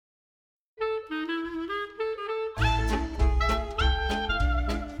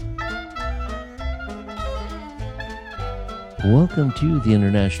Welcome to the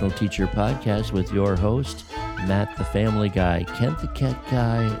International Teacher Podcast with your host, Matt the Family Guy, Kent the Cat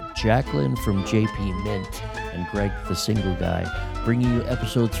Guy, Jacqueline from JP Mint, and Greg the Single Guy, bringing you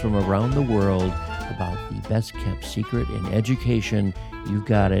episodes from around the world about the best kept secret in education. You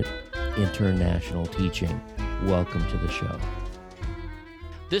got it, international teaching. Welcome to the show.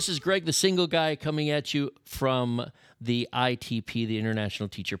 This is Greg the Single Guy coming at you from the ITP, the International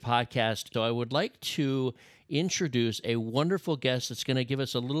Teacher Podcast. So I would like to introduce a wonderful guest that's going to give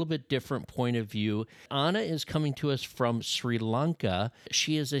us a little bit different point of view. Anna is coming to us from Sri Lanka.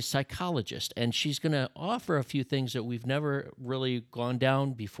 She is a psychologist, and she's going to offer a few things that we've never really gone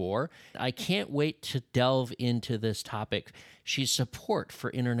down before. I can't wait to delve into this topic. She's support for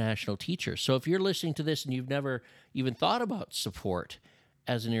international teachers. So if you're listening to this and you've never even thought about support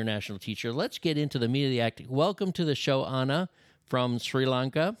as an international teacher, let's get into the meat of the act. Welcome to the show, Anna from Sri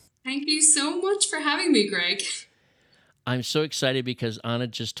Lanka. Thank you so much for having me, Greg. I'm so excited because Anna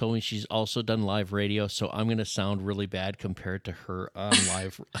just told me she's also done live radio, so I'm going to sound really bad compared to her on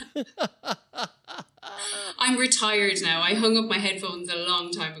live. I'm retired now. I hung up my headphones a long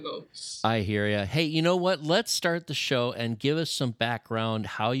time ago. I hear ya. Hey, you know what? Let's start the show and give us some background,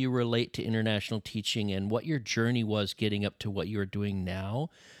 how you relate to international teaching and what your journey was getting up to what you're doing now.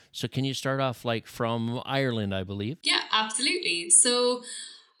 So can you start off from Ireland, I believe? Yeah, absolutely. So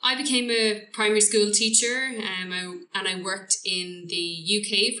I became a primary school teacher and I worked in the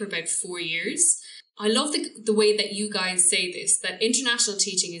UK for about 4 years. I love the way that you guys say this, that international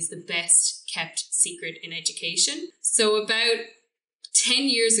teaching is the best kept secret in education. So about 10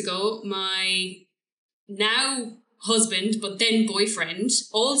 years ago, my now husband, but then boyfriend,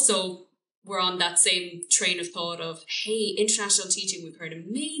 also were on that same train of thought of, hey, international teaching, we've heard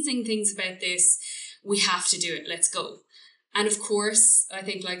amazing things about this. We have to do it. Let's go. And of course, I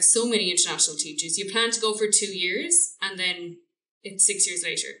think like so many international teachers, you plan to go for 2 years and then it's 6 years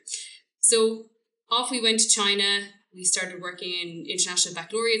later. So off we went to China. We started working in international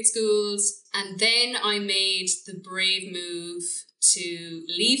baccalaureate schools. And then I made the brave move to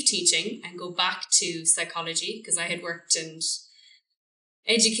leave teaching and go back to psychology because I had worked and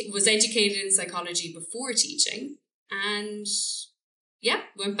was educated in psychology before teaching. And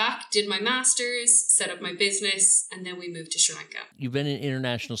went back, did my master's, set up my business, and then we moved to Sri Lanka. You've been in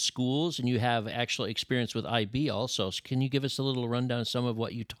international schools and you have actual experience with IB also. So can you give us a little rundown of some of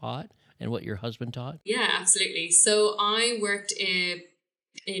what you taught and what your husband taught? Yeah, absolutely. So I worked in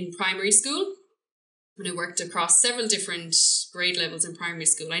primary school and I worked across several different grade levels in primary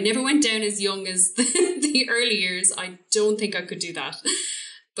school. I never went down as young as the early years. I don't think I could do that.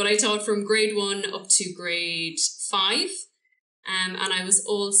 But I taught from grade 1 up to grade 5. And I was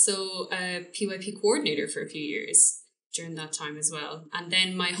also a PYP coordinator for a few years during that time as well. And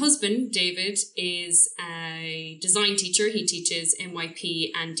then my husband, David, is a design teacher. He teaches NYP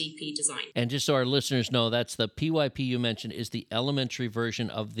and DP design. And just so our listeners know, that's the PYP you mentioned is the elementary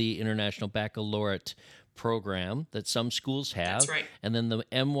version of the International Baccalaureate program that some schools have. That's right. And then the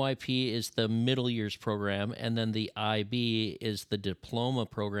MYP is the middle years program. And then the IB is the diploma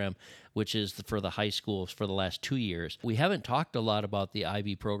program, which is for the high schools for the last 2 years. We haven't talked a lot about the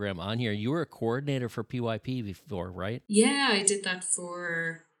IB program on here. You were a coordinator for PYP before, right? Yeah, I did that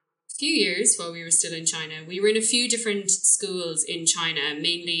for a few years while we were still in China. We were in a few different schools in China,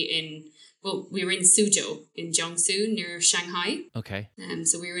 mainly we were in Suzhou in Jiangsu near Shanghai. Okay.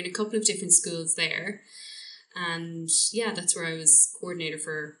 So we were in a couple of different schools there. And that's where I was coordinator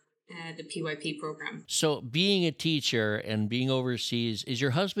for the PYP program. So being a teacher and being overseas, is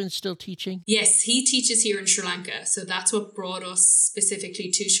your husband still teaching? Yes, he teaches here in Sri Lanka. So that's what brought us specifically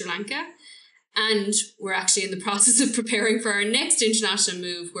to Sri Lanka. And we're actually in the process of preparing for our next international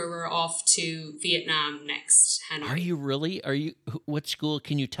move where we're off to Vietnam next. Hanoi. Are you really? What school?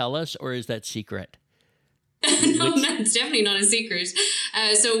 Can you tell us, or is that secret? No, it's definitely not a secret.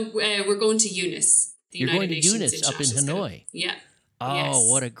 So we're going to UNIS. You're going to UNIS up in Hanoi. Yeah. Oh, yes.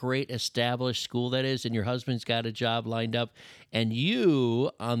 What a great established school that is. And your husband's got a job lined up. And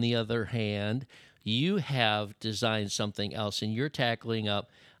you, on the other hand, you have designed something else and you're tackling up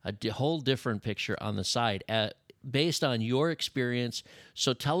a whole different picture on the side based on your experience.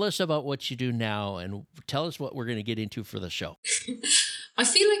 So tell us about what you do now and tell us what we're going to get into for the show. I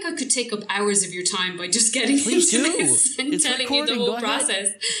feel like I could take up hours of your time by just getting Please into do. this and It's telling recording. you the whole Go ahead. process.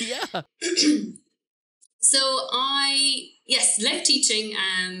 Yeah. So I, left teaching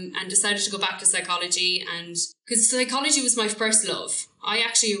and decided to go back to psychology, and because psychology was my first love. I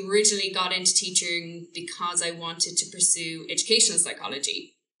actually originally got into teaching because I wanted to pursue educational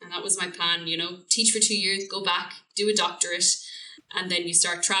psychology. And that was my plan, teach for 2 years, go back, do a doctorate, and then you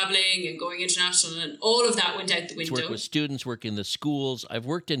start traveling and going international, and all of that went out the window. Work with students, work in the schools. I've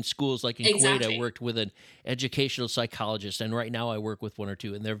worked in schools, like in Kuwait, I worked with an educational psychologist, and right now I work with one or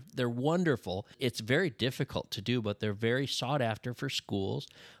two, and they're wonderful. It's very difficult to do, but they're very sought after for schools.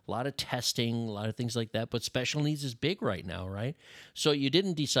 A lot of testing, a lot of things like that, but special needs is big right now, right? So you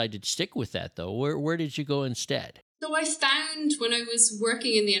didn't decide to stick with that, though. Where did you go instead? So I found when I was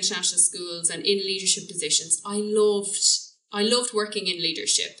working in the international schools and in leadership positions, I loved working in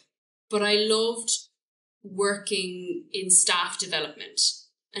leadership, but I loved working in staff development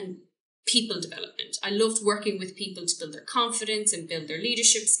and people development. I loved working with people to build their confidence and build their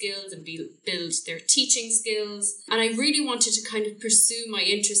leadership skills and build their teaching skills. And I really wanted to kind of pursue my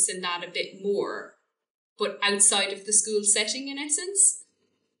interest in that a bit more, but outside of the school setting in essence.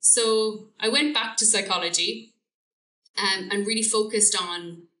 So I went back to psychology and really focused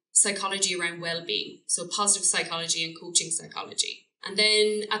on psychology around well-being, so positive psychology and coaching psychology. And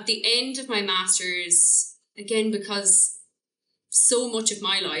then at the end of my master's, again, because so much of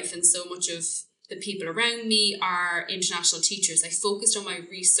my life and so much of the people around me are international teachers, I focused on my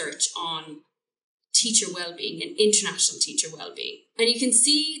research on teacher well-being and international teacher well-being. And you can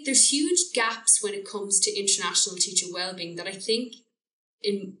see there's huge gaps when it comes to international teacher well-being that I think,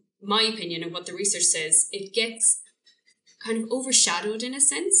 in my opinion and what the research says, it gets kind of overshadowed in a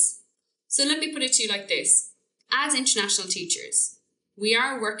sense. So let me put it to you like this. As international teachers, we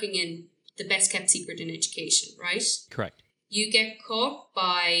are working in the best kept secret in education, right? Correct. You get caught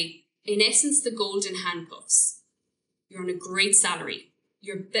by, in essence, the golden handcuffs. You're on a great salary.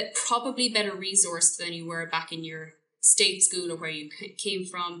 You're probably better resourced than you were back in your state school or where you came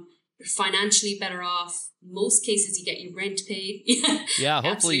from. You're financially better off. Most cases, you get your rent paid. Yeah,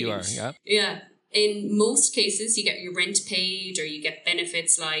 hopefully you are. Yeah. Yeah. In most cases, you get your rent paid or you get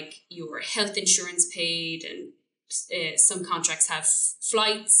benefits like your health insurance paid, and some contracts have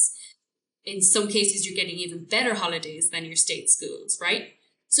flights. In some cases, you're getting even better holidays than your state schools, right?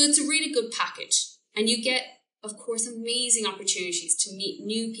 So it's a really good package. And you get, of course, amazing opportunities to meet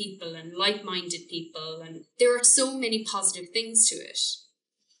new people and like-minded people. And there are so many positive things to it.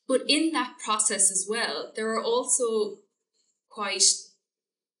 But in that process as well, there are also quite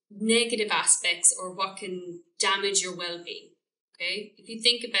negative aspects or what can damage your well-being. Okay, if you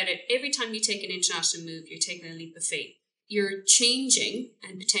think about it, every time you take an international move, you're taking a leap of faith. You're changing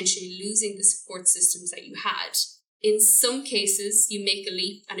and potentially losing the support systems that you had. In some cases, you make a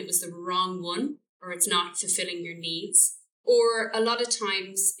leap and it was the wrong one, or it's not fulfilling your needs. Or a lot of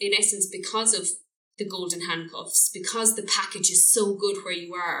times, in essence, because of the golden handcuffs, because the package is so good where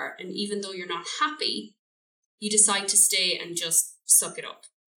you are, and even though you're not happy, you decide to stay and just suck it up.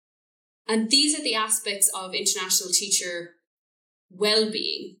 And these are the aspects of international teacher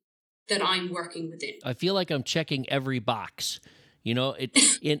well-being that I'm working within. I feel like I'm checking every box, but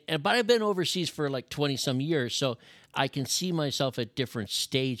I've been overseas for like 20 some years, so I can see myself at different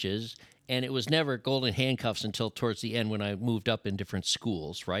stages. And it was never golden handcuffs until towards the end when I moved up in different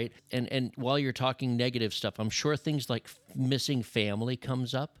schools, right? And while you're talking negative stuff, I'm sure things like missing family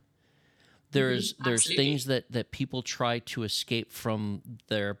comes up. There's things that people try to escape from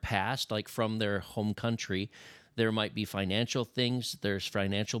their past, like from their home country. There might be financial things. There's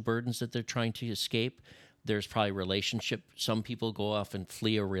financial burdens that they're trying to escape. There's probably relationship. Some people go off and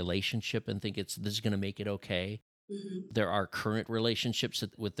flee a relationship and think this is going to make it okay. Mm-hmm. There are current relationships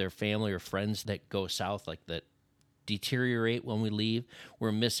with their family or friends that go south, like that deteriorate when we leave.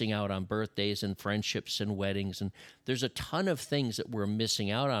 We're missing out on birthdays and friendships and weddings, and there's a ton of things that we're missing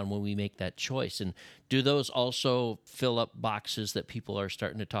out on when we make that choice. And do those also fill up boxes that people are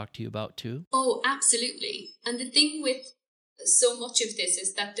starting to talk to you about too? Oh, absolutely. And the thing with so much of this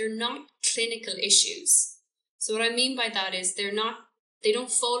is that they're not clinical issues. So what I mean by that is they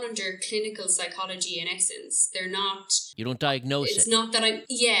don't fall under clinical psychology in essence. They're not... You don't diagnose it. It's not that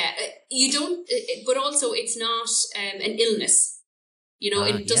you don't, but also it's not an illness.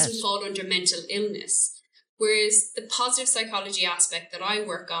 It doesn't fall under mental illness. Whereas the positive psychology aspect that I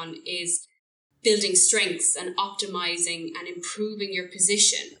work on is building strengths and optimizing and improving your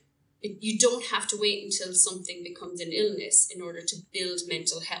position. You don't have to wait until something becomes an illness in order to build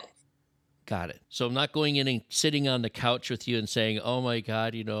mental health. Got it. So I'm not going in and sitting on the couch with you and saying, oh my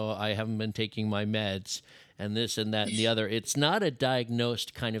God, I haven't been taking my meds and this and that and the other. It's not a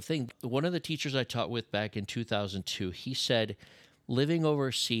diagnosed kind of thing. One of the teachers I taught with back in 2002, he said, living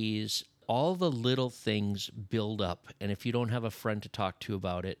overseas, all the little things build up. And if you don't have a friend to talk to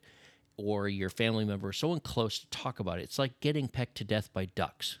about it or your family member or someone close to talk about it, it's like getting pecked to death by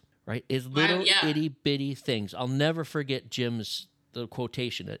ducks, right? It's little itty bitty things. I'll never forget Jim's the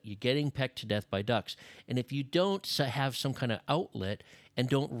quotation that you're getting pecked to death by ducks. And if you don't have some kind of outlet and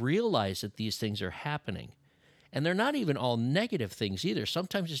don't realize that these things are happening, and they're not even all negative things either.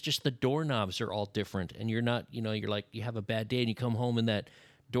 Sometimes it's just the doorknobs are all different, and you're not, you're like, you have a bad day and you come home and that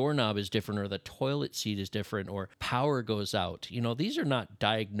doorknob is different, or the toilet seat is different, or power goes out. These are not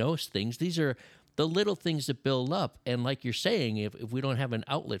diagnosed things. These are the little things that build up. And like you're saying, if we don't have an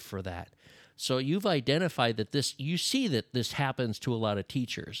outlet for that. So you've identified that you see that this happens to a lot of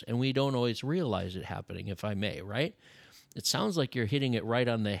teachers, and we don't always realize it happening, if I may, right? It sounds like you're hitting it right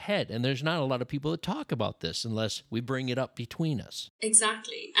on the head, and there's not a lot of people that talk about this unless we bring it up between us.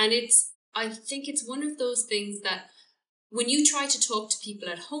 Exactly. And I think it's one of those things that when you try to talk to people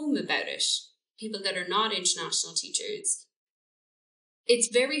at home about it, people that are not international teachers, it's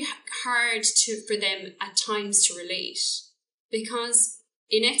very hard for them at times to relate, because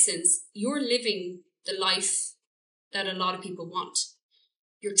in essence, you're living the life that a lot of people want.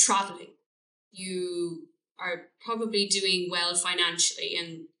 You're traveling. You are probably doing well financially,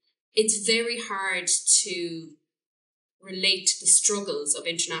 and it's very hard to relate to the struggles of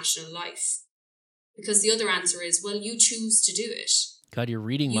international life, because the other answer is, well, you choose to do it. God, you're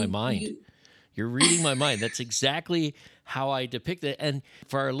reading my mind. You're reading my mind. That's exactly how I depict it. And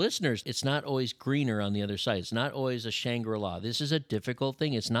for our listeners, it's not always greener on the other side. It's not always a Shangri-La. This is a difficult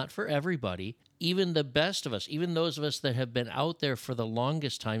thing. It's not for everybody. Even the best of us, even those of us that have been out there for the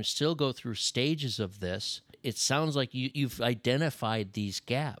longest time, still go through stages of this. It sounds like you've identified these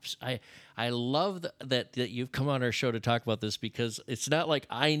gaps. I love that you've come on our show to talk about this, because it's not like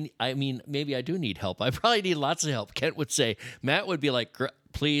I mean, maybe I do need help. I probably need lots of help. Kent would say, Matt would be like,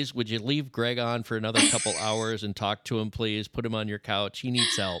 please, would you leave Greg on for another couple hours and talk to him, please? Put him on your couch. He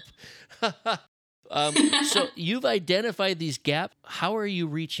needs help. So you've identified these gaps. How are you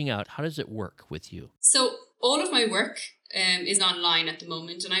reaching out? How does it work with you? So all of my work is online at the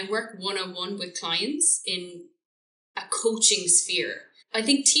moment, and I work one-on-one with clients in a coaching sphere. I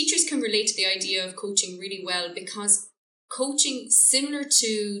think teachers can relate to the idea of coaching really well, because coaching, similar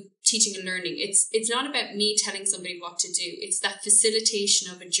to teaching and learning, it's not about me telling somebody what to do. It's that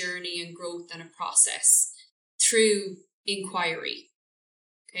facilitation of a journey and growth and a process through inquiry.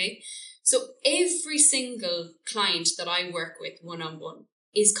 Okay. So every single client that I work with one-on-one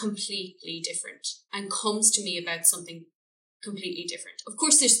is completely different and comes to me about something completely different. Of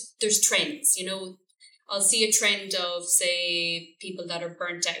course, there's trends, I'll see a trend of, say, people that are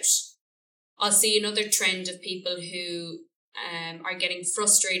burnt out. I'll see another trend of people who are getting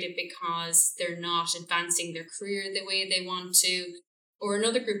frustrated because they're not advancing their career the way they want to, or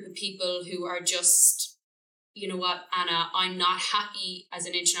another group of people who are just, you know what, Anna, I'm not happy as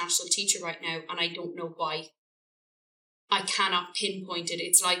an international teacher right now, and I don't know why. I cannot pinpoint it.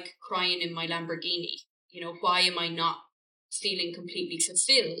 It's like crying in my Lamborghini. Why am I not feeling completely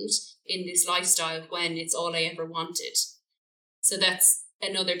fulfilled in this lifestyle when it's all I ever wanted? So that's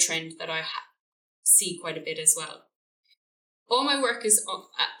another trend that I see quite a bit as well. All my work is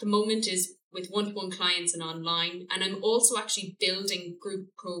at the moment is with one-to-one clients and online, and I'm also actually building group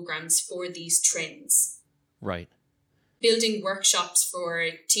programs for these trends. Right. Building workshops for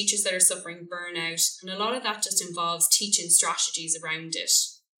teachers that are suffering burnout, and a lot of that just involves teaching strategies around it.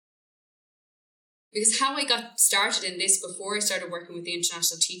 Because how I got started in this before I started working with the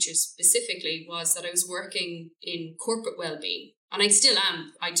international teachers specifically was that I was working in corporate well-being. And I still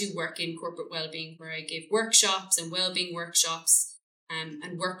am. I do work in corporate well-being, where I give workshops and well-being workshops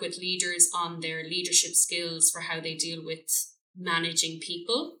and work with leaders on their leadership skills for how they deal with managing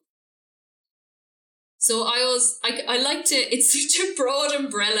people. So I like to, it's such a broad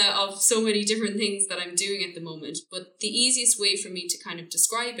umbrella of so many different things that I'm doing at the moment. But the easiest way for me to kind of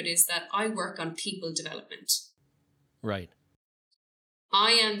describe it is that I work on people development. Right.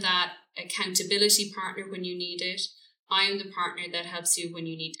 I am that accountability partner when you need it. I am the partner that helps you when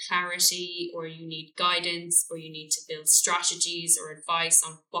you need clarity, or you need guidance, or you need to build strategies or advice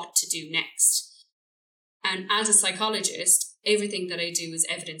on what to do next. And as a psychologist, everything that I do is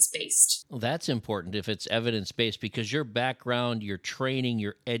evidence-based. Well, that's important if it's evidence-based, because your background, your training,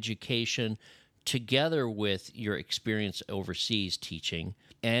 your education, together with your experience overseas teaching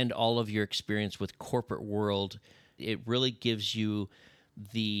and all of your experience with corporate world, it really gives you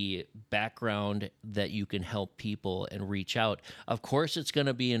the background that you can help people and reach out. Of course, it's going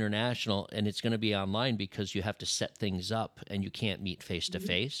to be international and it's going to be online, because you have to set things up and you can't meet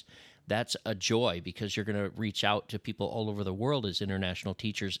face-to-face. That's a joy, because you're going to reach out to people all over the world as international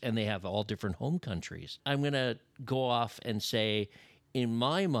teachers, and they have all different home countries. I'm going to go off and say, in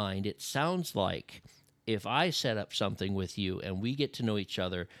my mind, it sounds like if I set up something with you and we get to know each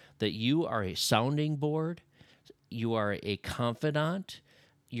other, that you are a sounding board you are a confidant.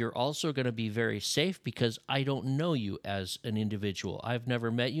 You're also going to be very safe because I don't know you as an individual. I've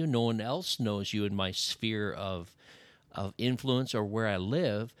never met you. No one else knows you in my sphere of influence or where I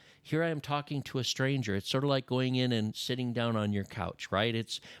live. Here I am talking to a stranger. It's sort of like going in and sitting down on your couch, right?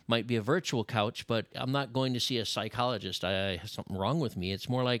 It's might be a virtual couch, but I'm not going to see a psychologist. I have something wrong with me. It's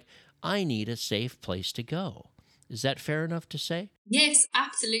more like I need a safe place to go. Is that fair enough to say? Yes,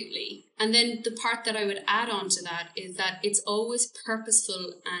 absolutely. And then the part that I would add on to that is that it's always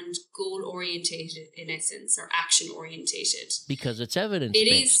purposeful and goal orientated in essence, or action orientated. Because it's evidence It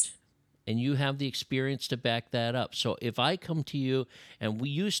based. is. And you have the experience to back that up. So if I come to you and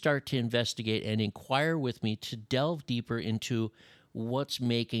you start to investigate and inquire with me to delve deeper into what's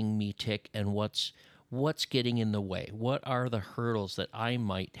making me tick and what's getting in the way, what are the hurdles that I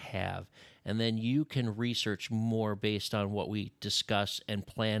might have, and then you can research more based on what we discuss and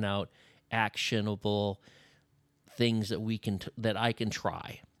plan out actionable things that I can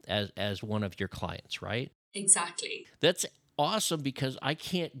try as one of your clients, right? Exactly. That's awesome because I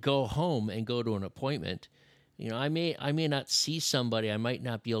can't go home and go to an appointment. I may not see somebody. I might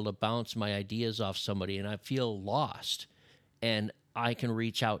not be able to bounce my ideas off somebody, and I feel lost. And I can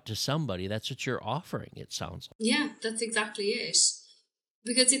reach out to somebody. That's what you're offering, it sounds like. Yeah, that's exactly it.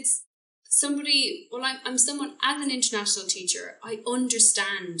 Because it's somebody, well, I'm someone, as an international teacher, I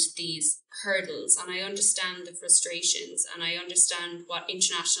understand these hurdles and I understand the frustrations and I understand what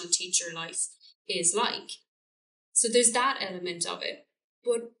international teacher life is like. So there's that element of it.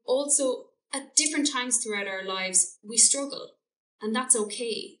 But also, at different times throughout our lives, we struggle, and that's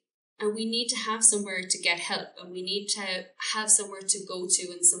okay. And we need to have somewhere to get help, and we need to have somewhere to go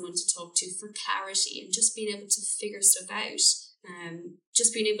to and someone to talk to for clarity and just being able to figure stuff out.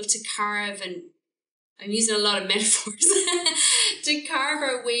 Just being able to carve, and I'm using a lot of metaphors, to carve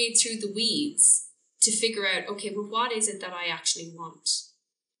our way through the weeds to figure out, okay, well, what is it that I actually want?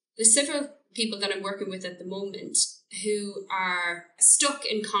 There's several people that I'm working with at the moment who are stuck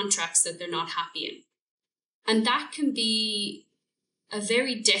in contracts that they're not happy in. And that can be a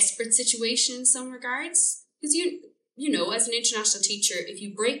very desperate situation in some regards. Because you know, as an international teacher, if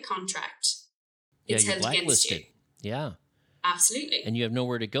you break contract, it's you're held against you. blacklisted. Yeah. Absolutely. And you have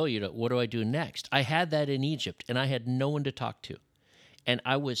nowhere to go. What do I do next? I had that in Egypt, and I had no one to talk to. And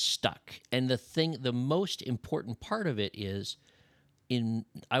I was stuck. And the most important part of it is,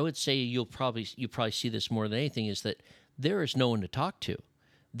 I would say you probably see this more than anything, is that there is no one to talk to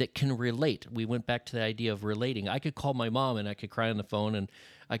that can relate. We went back to the idea of relating. I could call my mom and I could cry on the phone and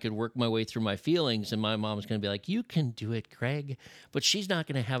I could work my way through my feelings, and my mom's going to be like, "You can do it, Greg," but she's not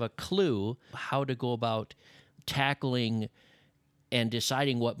going to have a clue how to go about tackling and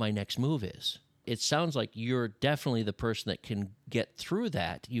deciding what my next move is. It sounds like you're definitely the person that can get through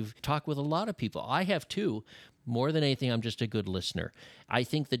that. You've talked with a lot of people. I have too. More than anything, I'm just a good listener. I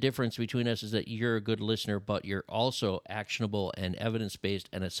think the difference between us is that you're a good listener, but you're also actionable and evidence-based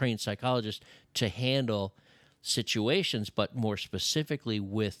and a trained psychologist to handle situations, but more specifically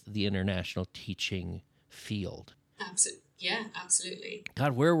with the international teaching field. Absolutely. Yeah, absolutely.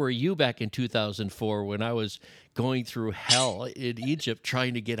 God, where were you back in 2004 when I was going through hell in Egypt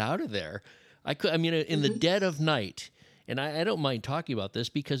trying to get out of there? In the dead of night. And I don't mind talking about this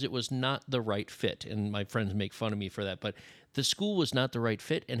because it was not the right fit. And my friends make fun of me for that. But the school was not the right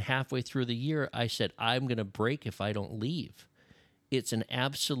fit. And halfway through the year, I said, I'm going to break if I don't leave. It's an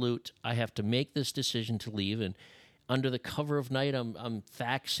absolute, I have to make this decision to leave. And under the cover of night, I'm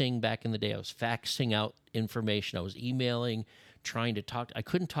faxing. Back in the day, I was faxing out information. I was emailing, trying to talk. I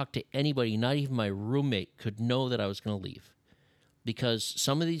couldn't talk to anybody. Not even my roommate could know that I was going to leave. Because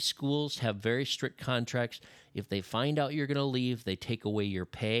some of these schools have very strict contracts. If they find out you're going to leave, they take away your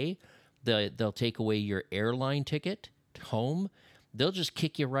pay. They'll take away your airline ticket home. They'll just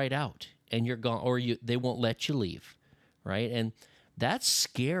kick you right out, and you're gone, or they won't let you leave, right? And that's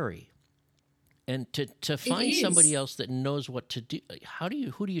scary. And to find somebody else that knows what to do,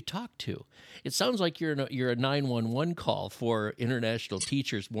 who do you talk to? It sounds like you're a 911 call for international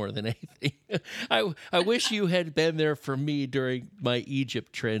teachers more than anything. I wish you had been there for me during my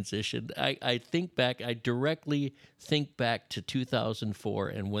Egypt transition. I directly think back to 2004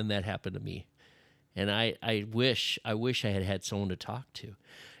 and when that happened to me, and I wish I had someone to talk to.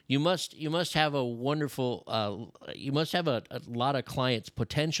 You must have a wonderful. You must have a lot of clients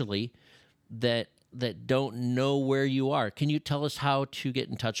potentially that don't know where you are. Can you tell us how to get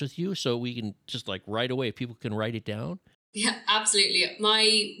in touch with you so we can just right away, people can write it down? Yeah, absolutely.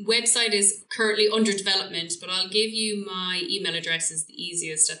 My website is currently under development, but I'll give you my email address is the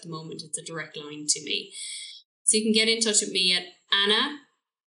easiest at the moment. It's a direct line to me. So you can get in touch with me at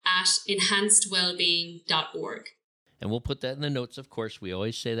anna@enhancedwellbeing.org. And we'll put that in the notes, of course. We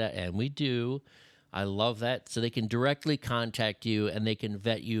always say that, and we do. I love that. So they can directly contact you, and they can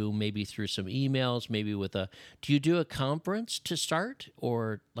vet you maybe through some emails, maybe with a, do you do a conference to start,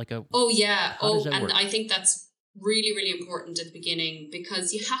 or like a, Oh, yeah. how does that And work? I think that's really, really important at the beginning,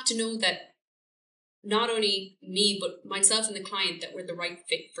 because you have to know that not only me, but myself and the client, that we're the right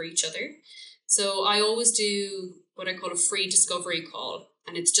fit for each other. So I always do what I call a free discovery call.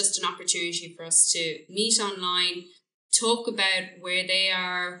 And it's just an opportunity for us to meet online, talk about where they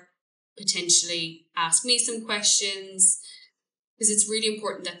are, potentially ask me some questions, because it's really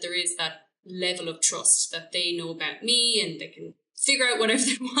important that there is that level of trust, that they know about me and they can figure out whatever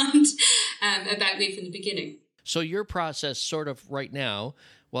they want about me from the beginning. So your process sort of right now,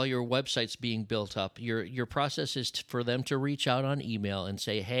 while your website's being built up, your process is for them to reach out on email and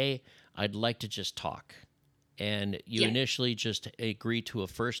say, hey, I'd like to just talk. And you initially just agree to a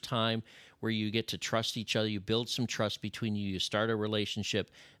first time where you get to trust each other. You build some trust between you. You start a relationship.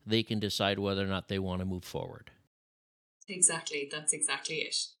 They can decide whether or not they want to move forward. Exactly. That's exactly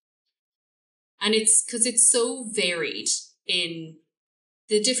it. And it's because it's so varied in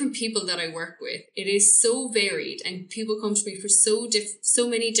the different people that I work with. It is so varied, and people come to me for so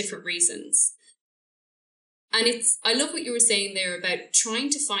many different reasons. And I love what you were saying there about trying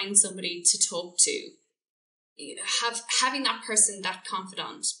to find somebody to talk to, having that person, that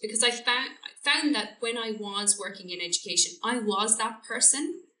confidant, because I found that when I was working in education, I was that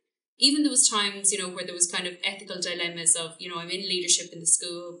person. Even there was times, where there was kind of ethical dilemmas of, I'm in leadership in the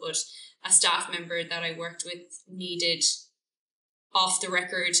school, but a staff member that I worked with needed off the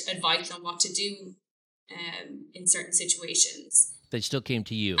record advice on what to do in certain situations. They still came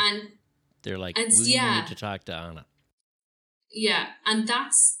to you. And they're like, we need to talk to Anna. Yeah. And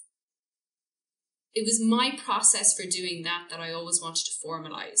it was my process for doing that I always wanted to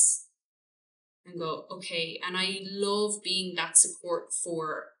formalize and go, okay. And I love being that support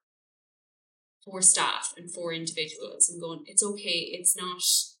for staff and for individuals, and going, it's okay. It's not,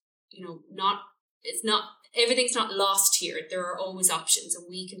 it's not, everything's not lost here. There are always options, and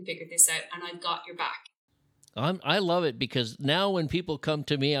we can figure this out, and I've got your back. I love it, because now when people come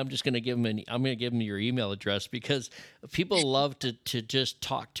to me, I'm going to give them your email address, because people love to just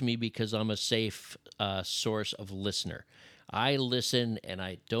talk to me, because I'm a safe source of listener. I listen, and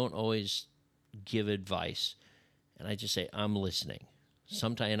I don't always give advice, and I just say, I'm listening.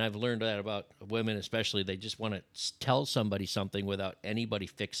 Sometimes, and I've learned that about women especially, they just want to tell somebody something without anybody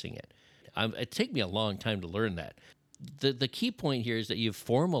fixing it. It took me a long time to learn that. The key point here is that you've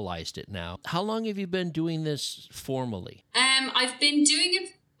formalized it now. How long have you been doing this formally? I've been doing it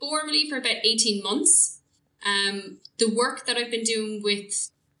formally for about 18 months. The work that I've been doing with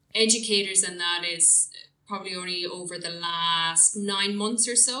educators and that is probably only over the last 9 months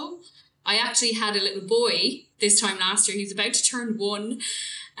or so. I actually had a little boy this time last year. He's about to turn 1.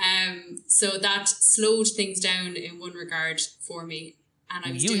 So that slowed things down in one regard for me. And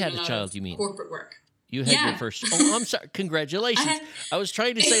I was doing a lot of corporate work. You had your first. Oh, I'm sorry. Congratulations. I was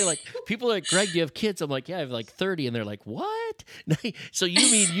trying to say, like, people are like, Greg, do you have kids? I'm like, yeah, I have like 30. And they're like, what? So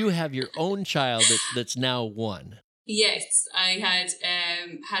you mean you have your own child that's now 1? Yes, I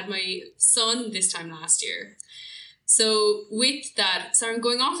had my son this time last year. So with that, sorry, I'm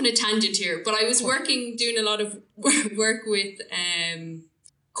going off on a tangent here, but I was doing a lot of work with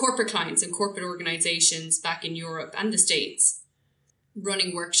corporate clients and corporate organizations back in Europe and the States,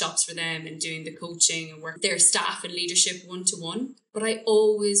 running workshops for them and doing the coaching and work their staff and leadership one-to-one. But I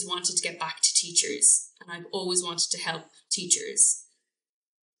always wanted to get back to teachers, and I've always wanted to help teachers.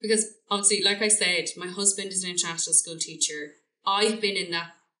 Because obviously, like I said, my husband is an international school teacher. I've been in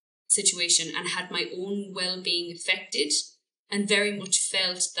that situation and had my own well-being affected, and very much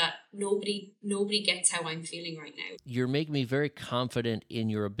felt that nobody gets how I'm feeling right now. You're making me very confident in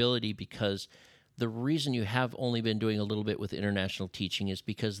your ability, because the reason you have only been doing a little bit with international teaching is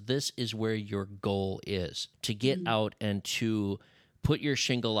because this is where your goal is, to get out and to put your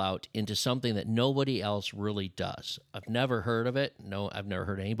shingle out into something that nobody else really does. I've never heard of it. No, I've never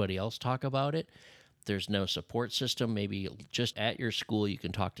heard anybody else talk about it. There's no support system. Maybe just at your school you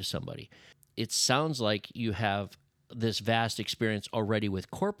can talk to somebody. It sounds like you have this vast experience already with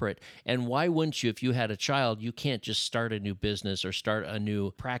corporate. And why wouldn't you? If you had a child, you can't just start a new business or start a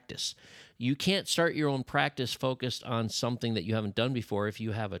new practice. You can't start your own practice focused on something that you haven't done before if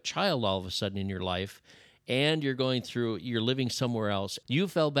you have a child all of a sudden in your life and you're living somewhere else. You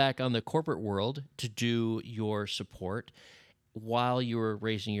fell back on the corporate world to do your support while you were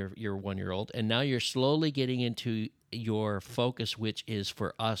raising your 1-year-old, and now you're slowly getting into your focus, which is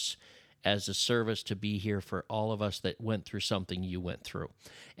for us as a service to be here for all of us that went through something you went through.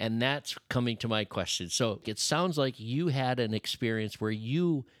 And that's coming to my question. So it sounds like you had an experience where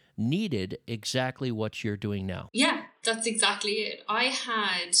you needed exactly what you're doing now. Yeah, that's exactly it. I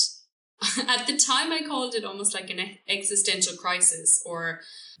had, at the time, I called it almost like an existential crisis, or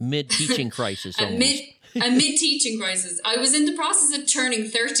mid-teaching crisis almost. a mid-teaching crisis. I was in the process of turning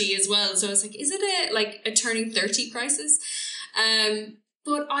 30 as well. So I was like, is it a turning 30 crisis?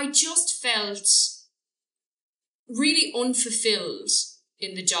 But I just felt really unfulfilled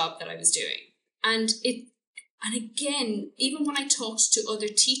in the job that I was doing. And again, even when I talked to other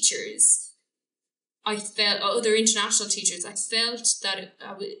teachers, other international teachers, I felt that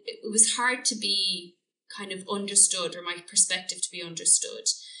it was hard to be kind of understood, or my perspective to be understood,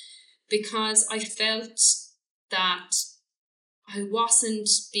 because I felt that I wasn't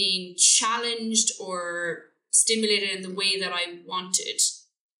being challenged or stimulated in the way that I wanted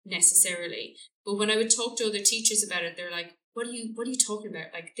necessarily. But when I would talk to other teachers about it, they're like, what are you talking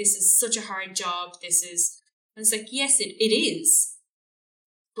about? Like, this is such a hard job. And it's like, yes, it is.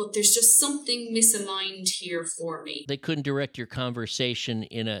 But there's just something misaligned here for me. They couldn't direct your conversation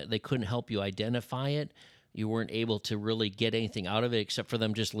they couldn't help you identify it. You weren't able to really get anything out of it except for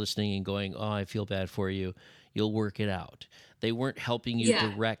them just listening and going, oh, I feel bad for you. You'll work it out. They weren't helping you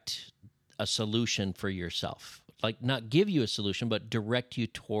direct a solution for yourself. Like, not give you a solution, but direct you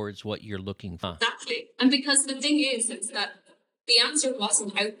towards what you're looking for. Exactly. And because the thing is that the answer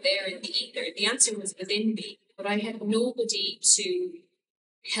wasn't out there in the ether. The answer was within me. But I had nobody to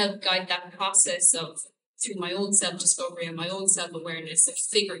help guide that process through my own self-discovery and my own self-awareness of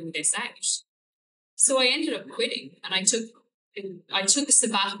figuring this out. So I ended up quitting, and I took a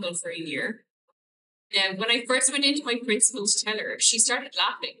sabbatical for a year. Now, when I first went into my principal to tell her, she started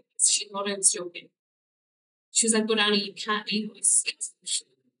laughing. She thought I was joking. She was like, but Annie, you can't leave this. It's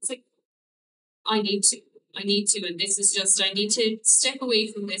like, I need to, and this is just, I need to step away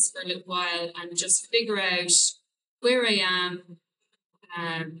from this for a little while and just figure out where I am,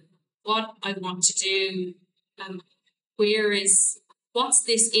 what I want to do, what's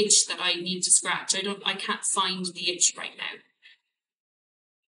this itch that I need to scratch? I can't find the itch right now.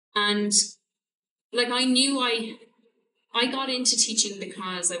 And like, I knew I got into teaching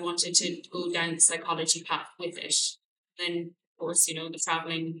because I wanted to go down the psychology path with it. Then, of course, the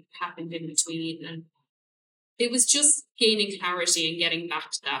traveling happened in between, and it was just gaining clarity and getting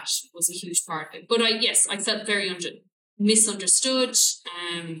back to that was a huge part of it. But I felt very misunderstood,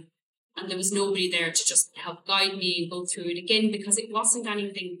 and there was nobody there to just help guide me and go through it again, because it wasn't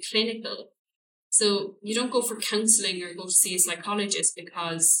anything clinical. So you don't go for counselling or go to see a psychologist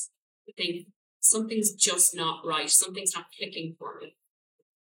because you think something's just not right, something's not clicking for me.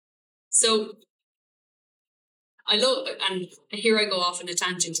 So I love, and here I go off on a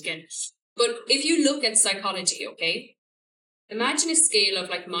tangent again, but if you look at psychology, okay, imagine a scale of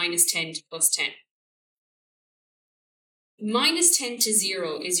like -10 to +10. -10 to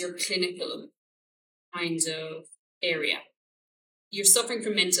 0 is your clinical kind of area. You're suffering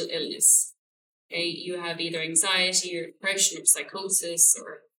from mental illness. Okay? You have either anxiety or depression or psychosis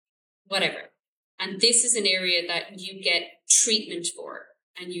or whatever. And this is an area that you get treatment for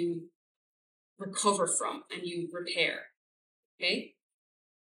and you recover from and you repair. Okay?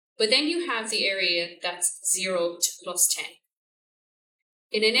 But then you have the area that's 0 to +10.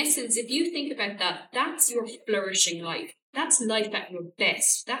 And in essence, if you think about that, that's your flourishing life. That's life at your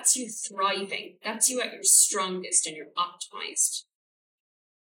best. That's you thriving. That's you at your strongest and you're optimized.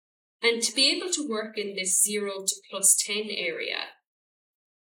 And to be able to work in this 0 to +10 area,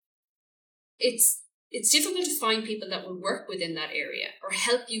 it's difficult to find people that will work within that area or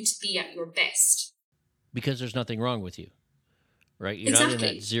help you to be at your best. Because there's nothing wrong with you, right? You're not in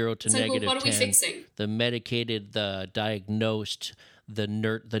that 0 to -10. Well, what are we fixing? The medicated, the diagnosed, the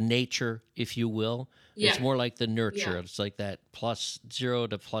nature, if you will. Yeah. It's more like the nurture. Yeah. It's like that +0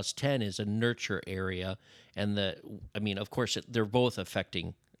 to +10 is a nurture area. And of course, they're both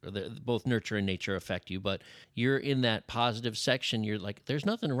affecting, both nurture and nature affect you, but you're in that positive section. You're like, there's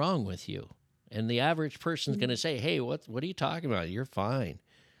nothing wrong with you. And the average person's going to say, hey, what are you talking about? You're fine.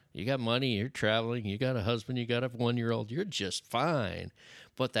 You got money, you're traveling, you got a husband, you got a 1-year-old, you're just fine.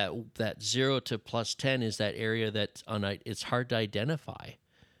 But that 0 to +10 is that area that's it's hard to identify,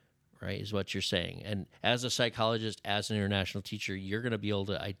 right, is what you're saying. And as a psychologist, as an international teacher, you're going to be able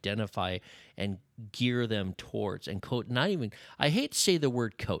to identify and gear them towards and coach. I hate to say the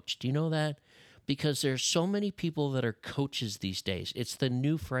word coach. Do you know that? Because there's so many people that are coaches these days. It's the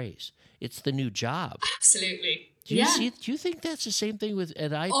new phrase. It's the new job. Absolutely. Do you think that's the same thing with,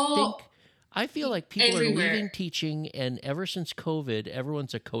 and I feel like people are leaving teaching, and ever since COVID,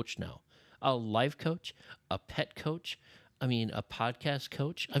 everyone's a coach now. a life coach, a pet coach, I mean, a podcast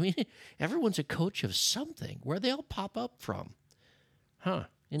coach. I mean, everyone's a coach of something. Where they all pop up from. Huh.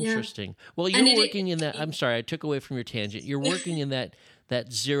 Yeah. Interesting. Well, And you're working in that. I'm sorry, I took away from your tangent. You're working in that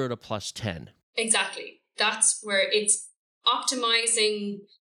 0 to +10. Exactly. That's where it's optimizing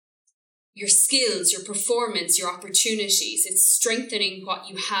your skills, your performance, your opportunities. It's strengthening what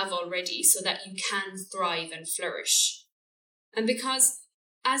you have already so that you can thrive and flourish. And because,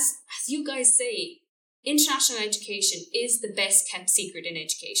 as you guys say, international education is the best kept secret in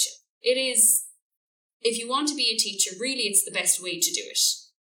education. It is, if you want to be a teacher, really it's the best way to do it,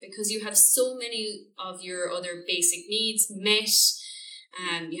 because you have so many of your other basic needs met,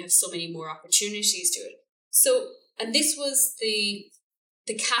 and you have so many more opportunities to it. So, and this was the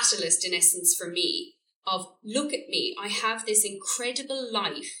catalyst in essence for me of, look at me, I have this incredible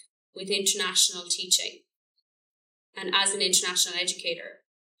life with international teaching and as an international educator,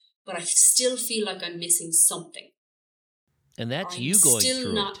 but I still feel like I'm missing something. And that's you going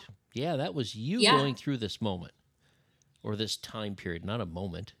through it. Yeah, that was you going through this moment or this time period, not a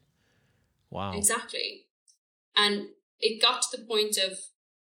moment. Wow. Exactly. And it got to the point of,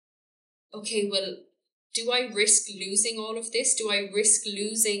 okay, well, do I risk losing all of this? Do I risk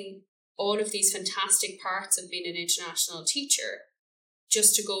losing all of these fantastic parts of being an international teacher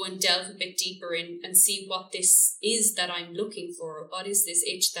just to go and delve a bit deeper in and see what this is that I'm looking for? What is this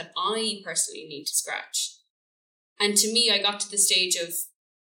itch that I personally need to scratch? And to me, I got to the stage of,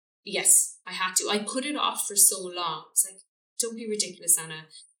 yes, I had to. I put it off for so long. It's like, don't be ridiculous, Anna.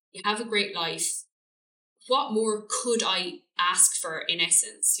 You have a great life. What more could I ask for, in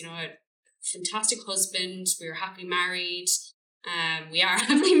essence? You know, a fantastic husband. We were happily married. We are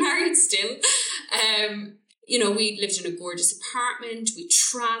happily married still. You know, we lived in a gorgeous apartment. We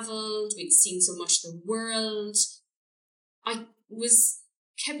traveled. We'd seen so much of the world. I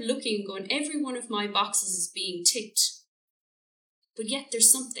kept looking, going, every one of my boxes is being ticked. But yet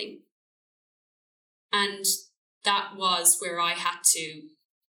there's something. And that was where I had to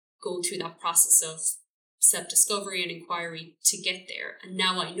go through that process of self-discovery and inquiry to get there. And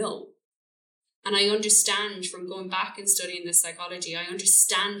now I know. And I understand from going back and studying the psychology, I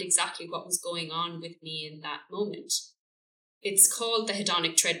understand exactly what was going on with me in that moment. It's called the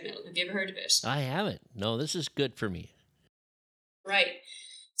hedonic treadmill. Have you ever heard of it? I haven't. No, this is good for me. Right.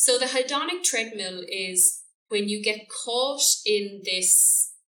 So the hedonic treadmill is when you get caught in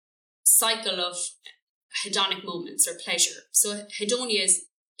this cycle of hedonic moments or pleasure. So hedonia is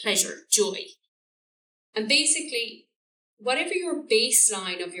pleasure, joy. And basically, whatever your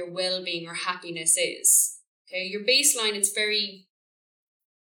baseline of your well-being or happiness is, okay, your baseline, it's very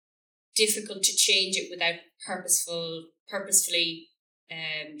difficult to change it without purposefully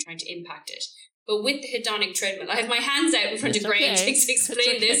trying to impact it. But with the hedonic treadmill, I have my hands out in front of Greg to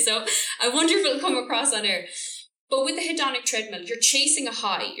explain this, so I wonder if it'll come across on air. But with the hedonic treadmill, you're chasing a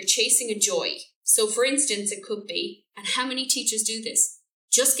high, you're chasing a joy. So for instance, it could be, and how many teachers do this?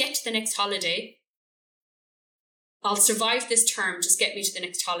 Just get to the next holiday. I'll survive this term, just get me to the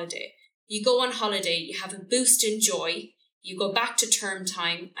next holiday. You go on holiday, you have a boost in joy, you go back to term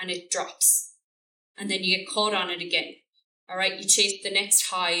time and it drops. And then you get caught on it again. All right, you chase the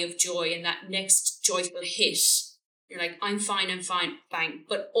next high of joy and that next joyful hit. You're like, I'm fine, bang.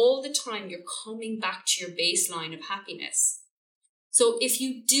 But all the time you're coming back to your baseline of happiness. So if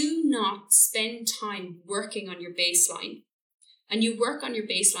you do not spend time working on your baseline, and you work on your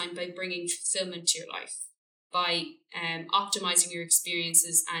baseline by bringing fulfillment to your life, by optimizing your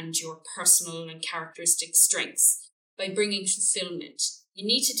experiences and your personal and characteristic strengths, by bringing fulfillment, you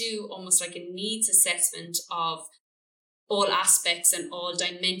need to do almost like a needs assessment of all aspects and all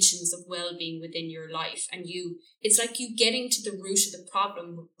dimensions of well-being within your life. And it's like you getting to the root of the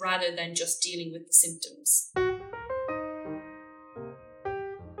problem rather than just dealing with the symptoms.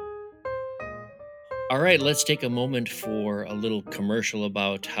 All right, let's take a moment for a little commercial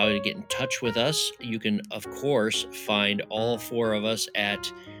about how to get in touch with us. You can, of course, find all four of us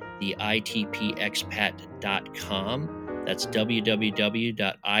at the ITPexpat.com. That's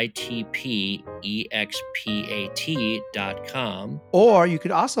www.itpexpat.com. Or you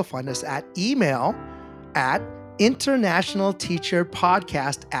could also find us at email at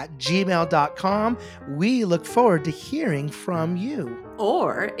internationalteacherpodcast@gmail.com. We look forward to hearing from you.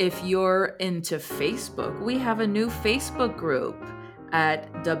 Or if you're into Facebook, we have a new Facebook group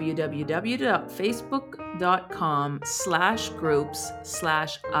at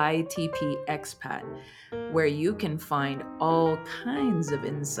www.facebook.com/groups/ITPexpat, where you can find all kinds of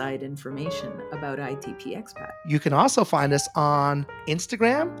inside information about ITP Expat. You can also find us on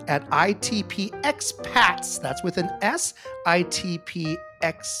Instagram at ITP Expats. That's with an S, ITP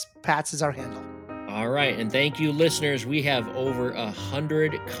expats is our handle. All right. And thank you, listeners. We have over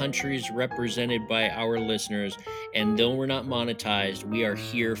 100 countries represented by our listeners. And though we're not monetized, we are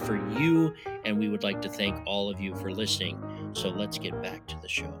here for you. And we would like to thank all of you for listening. So let's get back to the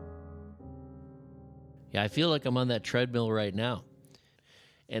show. Yeah, I feel like I'm on that treadmill right now.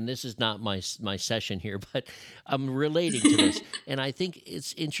 And this is not my session here, but I'm relating to this. And I think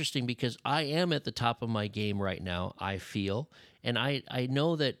it's interesting because I am at the top of my game right now, I feel. And I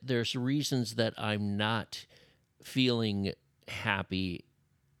know that there's reasons that I'm not feeling happy.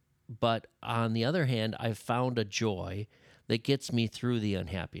 But on the other hand, I've found a joy that gets me through the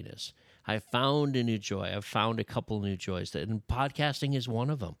unhappiness. I found a new joy. I've found a couple new joys, and podcasting is one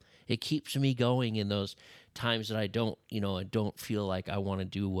of them. It keeps me going in those times that I don't feel like I want to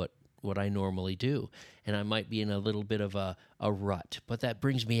do what I normally do. And I might be in a little bit of a rut, but that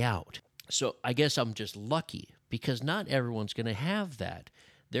brings me out. So I guess I'm just lucky because not everyone's going to have that.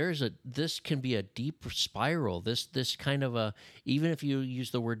 This can be a deep spiral. This kind of even if you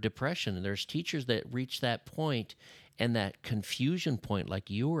use the word depression, there's teachers that reach that point and that confusion point like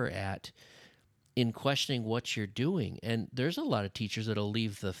you were at in questioning what you're doing. And there's a lot of teachers that'll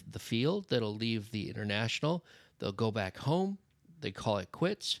leave the field, that'll leave the international, they'll go back home, they call it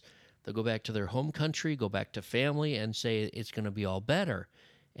quits, they'll go back to their home country, go back to family and say it's going to be all better.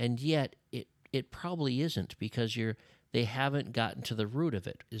 And yet it probably isn't because they haven't gotten to the root of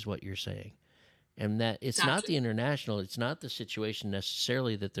it, is what you're saying. And that it's not the international, it's not the situation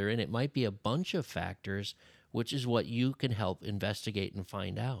necessarily that they're in. It might be a bunch of factors, which is what you can help investigate and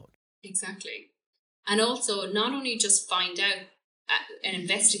find out. Exactly. And also not only just find out and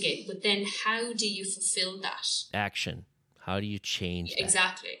investigate, but then how do you fulfill that? Action. How do you change that?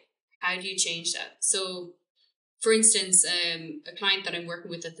 Exactly. How do you change that? So, for instance, a client that I'm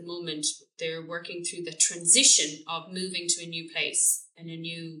working with at the moment, they're working through the transition of moving to a new place and a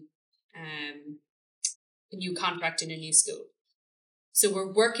new contract in a new school. So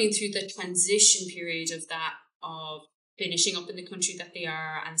we're working through the transition period of that, of finishing up in the country that they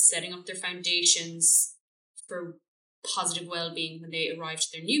are and setting up their foundations for positive well-being when they arrive to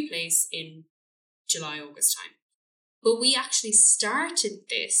their new place in July, August time. But we actually started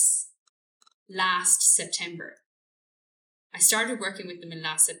this last September. I started working with them in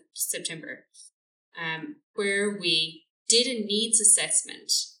last September, where we did a needs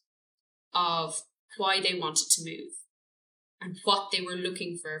assessment of why they wanted to move and what they were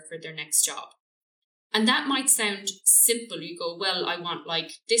looking for their next job. And that might sound simple. You go, well, I want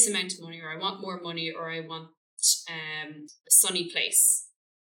like this amount of money, or I want more money, or I want a sunny place.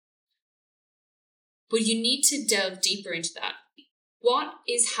 But you need to delve deeper into that. What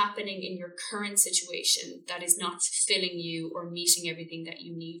is happening in your current situation that is not fulfilling you or meeting everything that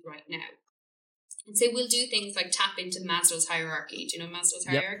you need right now? And so we'll do things like tap into Maslow's hierarchy. Do you know Maslow's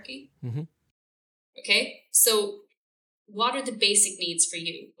hierarchy? Mm-hmm. Okay, so what are the basic needs for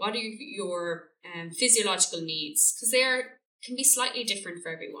you? What are your physiological needs? Because can be slightly different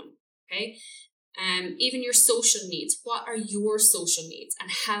for everyone, okay? Even your social needs. What are your social needs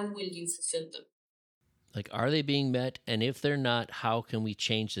and how will you fulfill them? Like, are they being met? And if they're not, how can we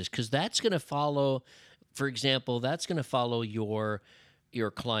change this? Because that's going to follow, for example, that's going to follow your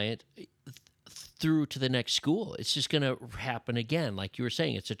client through to the next school. It's just going to happen again. Like you were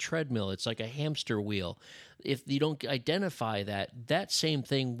saying, it's a treadmill. It's like a hamster wheel. If you don't identify that same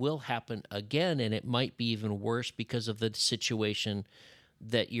thing will happen again, and it might be even worse because of the situation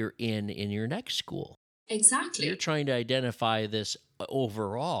that you're in your next school. Exactly. You're trying to identify this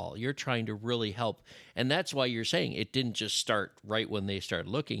overall. You're trying to really help. And that's why you're saying it didn't just start right when they started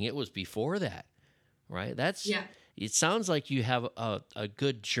looking. It was before that, right? It sounds like you have a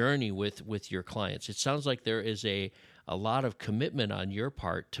good journey with your clients. It sounds like there is a lot of commitment on your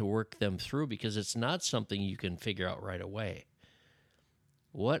part to work them through because it's not something you can figure out right away.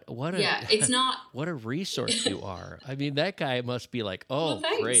 It's not. What a resource you are. I mean, that guy must be like, oh,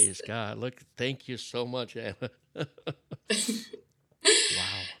 well, praise God. Look, thank you so much, Anna. Wow.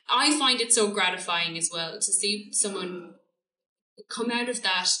 I find it so gratifying as well to see someone come out of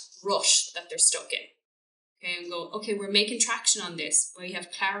that rush that they're stuck in. Okay, and go, okay, we're making traction on this. We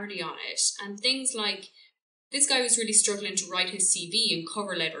have clarity on it. And things like, this guy was really struggling to write his CV and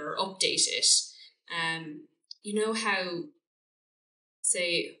cover letter or update it. You know how,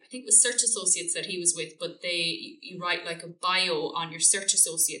 say, I think it was Search Associates that he was with, but you write like a bio on your Search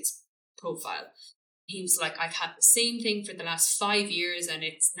Associates profile. He was like, I've had the same thing for the last 5 years and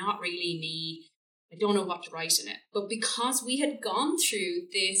it's not really me. I don't know what to write in it. But because we had gone through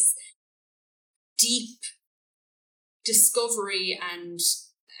this deep discovery and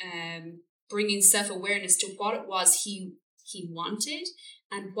bringing self-awareness to what it was he he wanted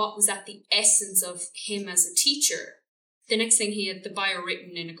and what was at the essence of him as a teacher. The next thing, he had the bio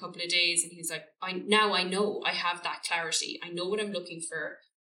written in a couple of days, and he was like, I know I have that clarity. I know what I'm looking for.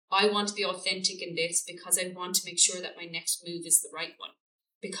 I want to be authentic in this because I want to make sure that my next move is the right one,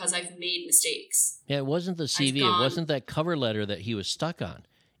 because I've made mistakes. Yeah, it wasn't the CV. It wasn't that cover letter that he was stuck on.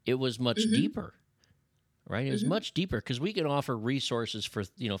 It was much deeper, right? It was much deeper, because we can offer resources for,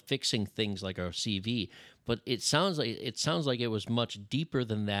 fixing things like our CV, but it sounds like it was much deeper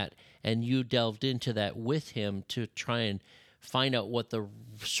than that, and you delved into that with him to try and find out what the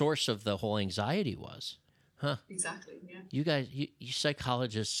source of the whole anxiety was. Huh. Exactly, yeah. You guys, you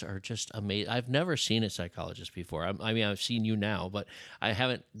psychologists are just amazing. I've never seen a psychologist before. I mean, I've seen you now, but I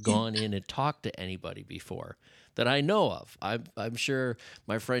haven't gone in and talked to anybody before that I know of. I'm sure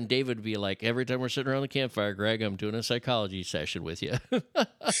my friend David would be like, every time we're sitting around the campfire, Greg, I'm doing a psychology session with you. What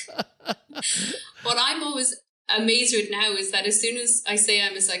I'm always amazed with now is that as soon as I say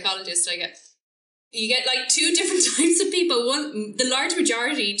I'm a psychologist, you get like two different types of people. One, the large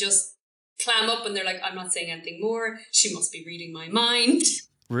majority just clam up and they're like, I'm not saying anything more. She must be reading my mind.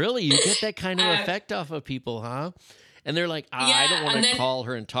 Really? You get that kind of effect off of people, huh? And they're like, I don't want to call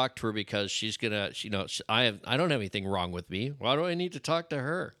her and talk to her because she's going to, I don't have anything wrong with me. Why do I need to talk to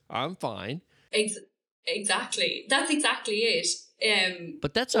her? I'm fine. Exactly. That's exactly it.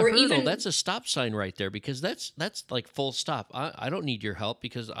 But that's a hurdle. That's a stop sign right there, because that's like full stop. I don't need your help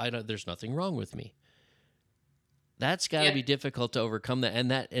because there's nothing wrong with me. That's got to be difficult to overcome that.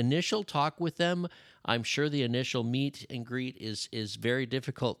 And that initial talk with them, I'm sure the initial meet and greet is very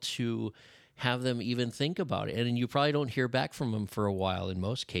difficult to have them even think about it. And you probably don't hear back from them for a while in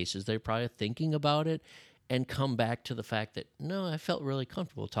most cases. They're probably thinking about it and come back to the fact that, no, I felt really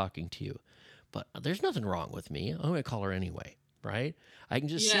comfortable talking to you. But there's nothing wrong with me. I'm going to call her anyway, right? I can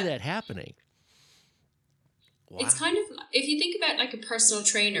just see that happening. Wow. It's kind of, if you think about like a personal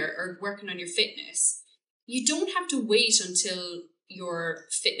trainer or working on your fitness, you don't have to wait until your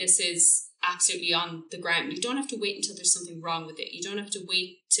fitness is absolutely on the ground. You don't have to wait until there's something wrong with it. You don't have to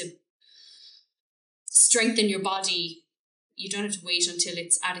wait to strengthen your body. You don't have to wait until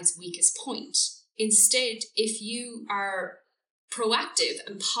it's at its weakest point. Instead, if you are proactive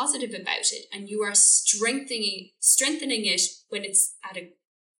and positive about it, and you are strengthening it when it's at a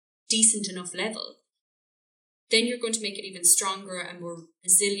decent enough level, then you're going to make it even stronger and more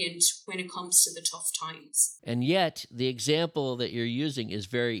resilient when it comes to the tough times. And yet, the example that you're using is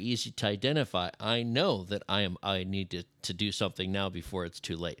very easy to identify. I know that I need to do something now before it's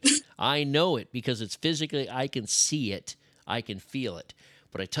too late. I know it because it's physically, I can see it, I can feel it.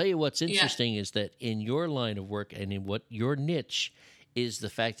 But I tell you what's interesting is that in your line of work and in what your niche is the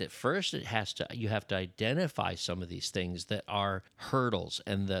fact that first you have to identify some of these things that are hurdles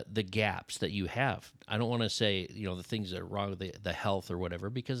and the gaps that you have. I don't want to say, the things that are wrong with the health or whatever,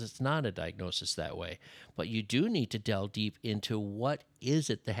 because it's not a diagnosis that way. But you do need to delve deep into what is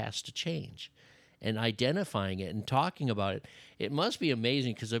it that has to change, and identifying it and talking about it. It must be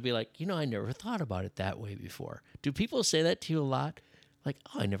amazing, because they'll be like, I never thought about it that way before. Do people say that to you a lot? Like,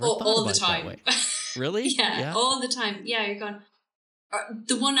 I never thought about it that way. Really? Yeah, all the time. Yeah, you're going...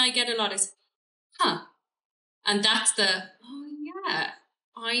 The one I get a lot is, and that's I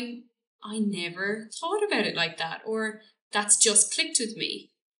never thought about it like that, or that's just clicked with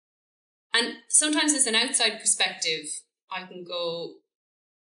me. And sometimes as an outside perspective, I can go,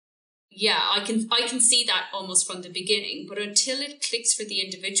 I can see that almost from the beginning, but until it clicks for the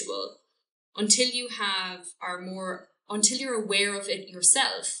individual, until you're aware of it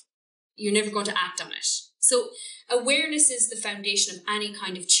yourself, you're never going to act on it. So awareness is the foundation of any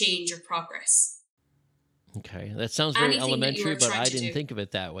kind of change or progress. Okay, that sounds very elementary, but I didn't think of it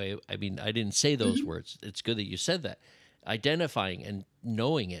that way. I mean, I didn't say those words. It's good that you said that. Identifying and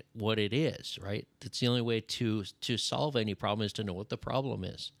knowing it, what it is, right? That's the only way to solve any problem, is to know what the problem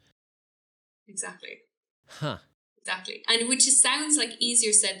is. Exactly. Huh. Exactly. And which sounds like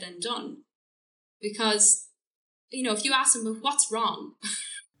easier said than done. Because, if you ask them, what's wrong?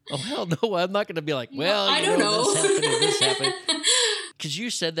 Oh, hell no, I'm not going to be like, well, I don't know. This happened and this happened. Because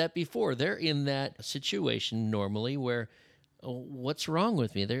you said that before. They're in that situation normally where, what's wrong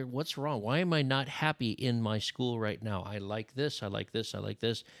with me? What's wrong? Why am I not happy in my school right now? I like this, I like this, I like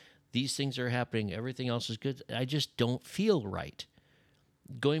this. These things are happening. Everything else is good. I just don't feel right.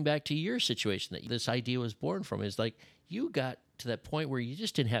 Going back to your situation that this idea was born from, is like you got to that point where you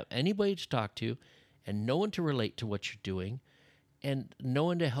just didn't have anybody to talk to and no one to relate to what you're doing, and no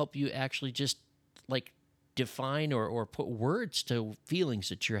one to help you actually just like define or put words to feelings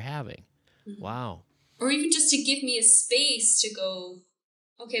that you're having. Mm-hmm. Wow. Or even just to give me a space to go,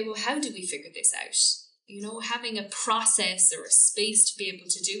 okay, well, how do we figure this out? having a process or a space to be able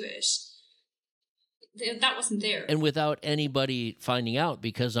to do it. That wasn't there. And without anybody finding out,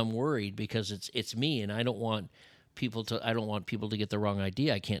 because I'm worried, because it's me, and I don't want people to get the wrong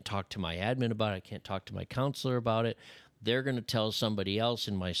idea. I can't talk to my admin about it. I can't talk to my counselor about it. They're going to tell somebody else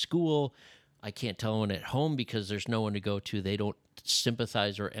in my school. I can't tell one at home because there's no one to go to. They don't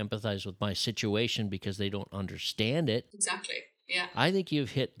sympathize or empathize with my situation because they don't understand it. Exactly. Yeah. I think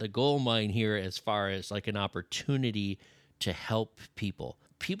you've hit the gold mine here as far as like an opportunity to help people.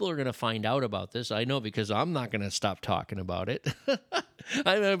 People are going to find out about this. I know, because I'm not going to stop talking about it. I'm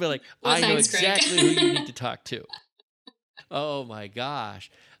going to be like, well, I know exactly Greg. who you need to talk to. Oh my gosh.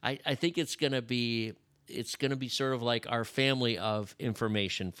 I think it's going to be sort of like our family of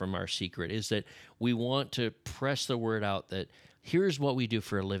information from our secret, is that we want to press the word out that here's what we do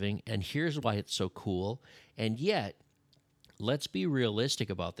for a living and here's why it's so cool. And yet, let's be realistic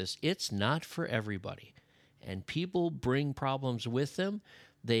about this. It's not for everybody. And people bring problems with them.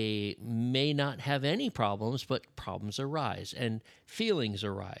 They may not have any problems, but problems arise and feelings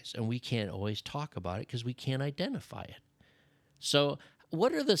arise. And we can't always talk about it because we can't identify it. So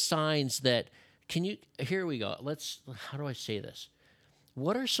what are the signs that, here we go. How do I say this?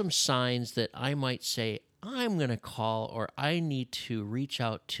 What are some signs that I might say, I'm going to call, or I need to reach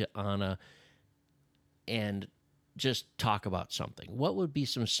out to Anna and just talk about something? What would be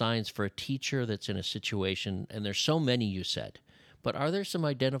some signs for a teacher that's in a situation, and there's so many you said, but are there some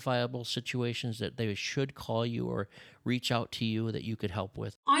identifiable situations that they should call you or reach out to you that you could help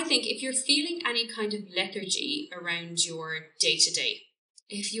with? I think if you're feeling any kind of lethargy around your day-to-day,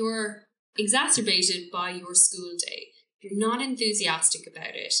 if you're exacerbated by your school day, if you're not enthusiastic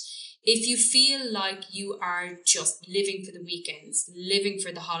about it, if you feel like you are just living for the weekends, living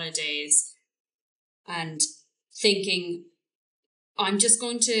for the holidays, and thinking, I'm just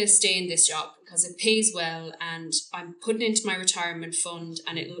going to stay in this job because it pays well and I'm putting into my retirement fund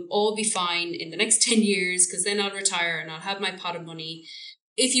and it'll all be fine in the next 10 years because then I'll retire and I'll have my pot of money.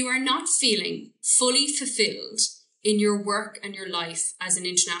 If you are not feeling fully fulfilled in your work and your life as an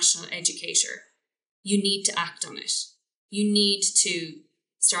international educator, you need to act on it. You need to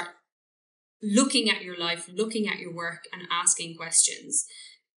start looking at your life, looking at your work and asking questions,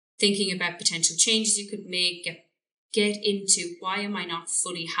 thinking about potential changes you could make, get into why am I not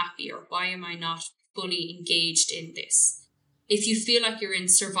fully happy or why am I not fully engaged in this? If you feel like you're in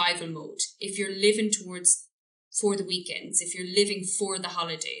survival mode, if you're living for the weekends, if you're living for the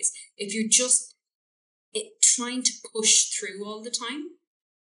holidays, if you're just trying to push through all the time,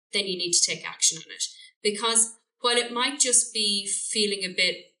 then you need to take action on it. Because while it might just be feeling a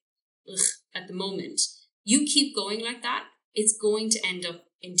bit at the moment, you keep going like that, it's going to end up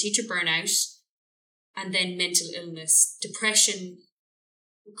in teacher burnout, and then mental illness. Depression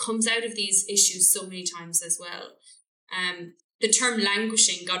comes out of these issues so many times as well. The term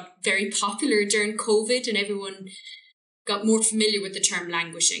languishing got very popular during COVID and everyone got more familiar with the term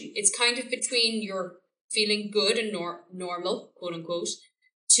languishing. It's kind of between your feeling good and normal, quote unquote,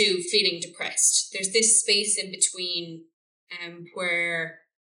 to feeling depressed. There's this space in between where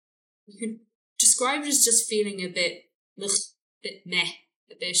you can describe it as just feeling a bit meh,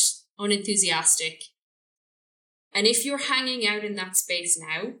 a bit unenthusiastic. And if you're hanging out in that space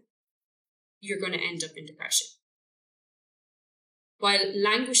now, you're going to end up in depression. While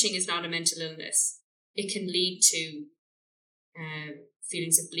languishing is not a mental illness, it can lead to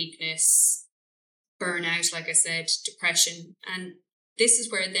feelings of bleakness, burnout, like I said, depression. And this is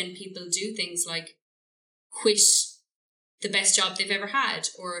where then people do things like quit the best job they've ever had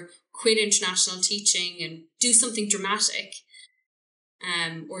or quit international teaching and do something dramatic,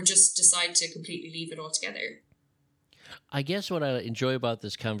 or just decide to completely leave it altogether. I guess what I enjoy about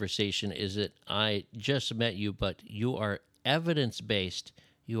this conversation is that I just met you, but you are evidence-based.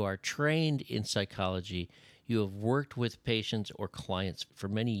 You are trained in psychology. You have worked with patients or clients for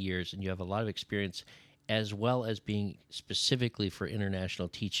many years, and you have a lot of experience, as well as being specifically for international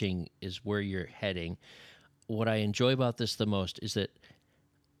teaching is where you're heading. What I enjoy about this the most is that,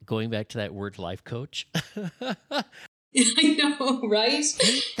 going back to that word life coach. I know, right? I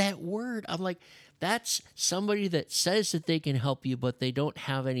hate that word. I'm like, that's somebody that says that they can help you, but they don't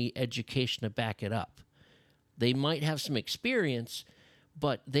have any education to back it up. They might have some experience,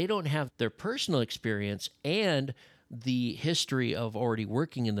 but they don't have their personal experience and the history of already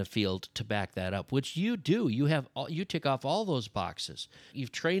working in the field to back that up, which you do. You tick off all those boxes.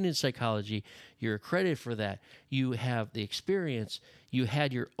 You've trained in psychology. You're accredited for that. You have the experience. You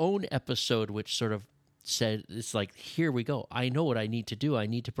had your own episode, which sort of said, it's like, here we go. I know what I need to do. I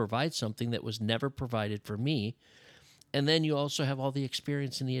need to provide something that was never provided for me. And then you also have all the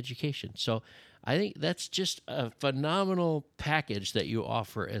experience in the education. So I think that's just a phenomenal package that you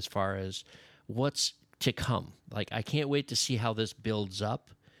offer as far as what's to come. Like, I can't wait to see how this builds up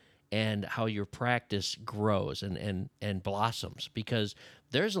and how your practice grows and blossoms, because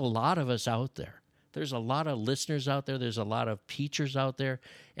there's a lot of us out there. There's a lot of listeners out there. There's a lot of teachers out there,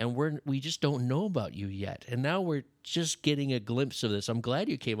 and we just don't know about you yet. And now we're just getting a glimpse of this. I'm glad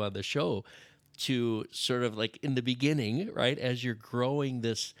you came on the show to sort of like in the beginning, right, as you're growing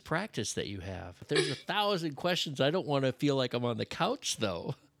this practice that you have. There's 1,000 questions. I don't want to feel like I'm on the couch,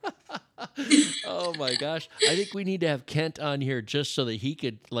 though. Oh my gosh. I think we need to have Kent on here just so that he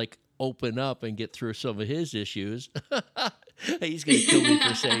could like open up and get through some of his issues. He's going to kill me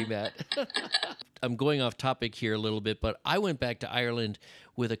for saying that. I'm going off topic here a little bit, but I went back to Ireland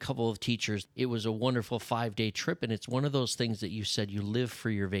with a couple of teachers. It was a wonderful 5-day trip, and it's one of those things that you said you live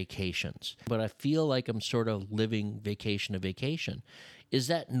for your vacations. But I feel like I'm sort of living vacation to vacation. Is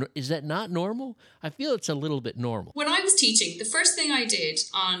that not normal? I feel it's a little bit normal. When I was teaching, the first thing I did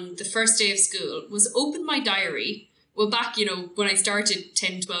on the first day of school was open my diary. Well, back, when I started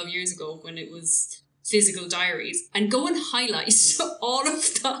 10, 12 years ago, when it was physical diaries, and go and highlight all of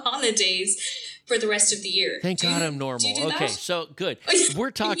the holidays for the rest of the year. Thank God I'm normal. Okay, so good.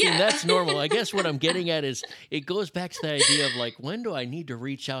 We're talking, Yeah. That's normal. I guess what I'm getting at is it goes back to the idea of like, when do I need to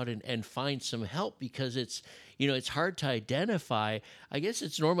reach out and find some help? Because it's hard to identify. I guess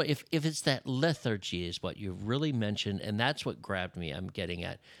it's normal if it's that lethargy is what you really mentioned, and that's what grabbed me. I'm getting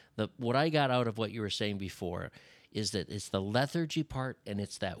at what I got out of what you were saying before is that it's the lethargy part, and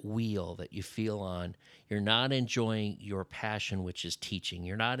it's that wheel that you feel on. You're not enjoying your passion, which is teaching.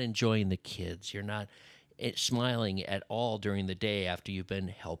 You're not enjoying the kids. You're not smiling at all during the day after you've been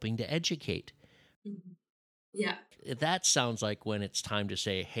helping to educate. Mm-hmm. Yeah. That sounds like when it's time to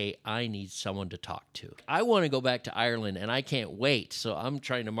say, hey, I need someone to talk to. I want to go back to Ireland, and I can't wait. So I'm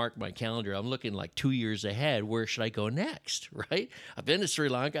trying to mark my calendar. I'm looking like 2 years ahead. Where should I go next, right? I've been to Sri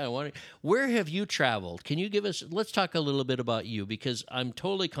Lanka. Where have you traveled? Can you let's talk a little bit about you, because I'm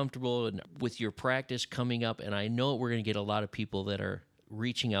totally comfortable with your practice coming up, and I know we're going to get a lot of people that are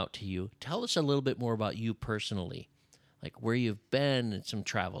reaching out to you. Tell us a little bit more about you personally, like where you've been and some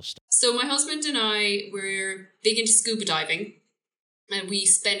travel stuff. So my husband and I were big into scuba diving, and we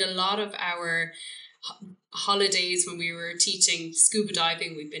spend a lot of our holidays when we were teaching scuba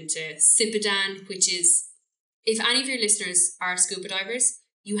diving. We've been to Sipadan, which is, if any of your listeners are scuba divers,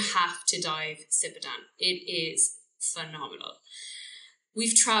 you have to dive Sipadan. It is phenomenal.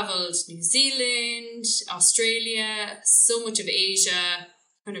 We've traveled New Zealand, Australia, so much of Asia.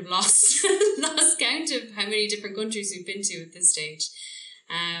 Kind of lost count of how many different countries we've been to at this stage.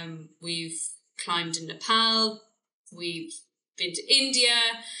 We've climbed in Nepal. We've been to India.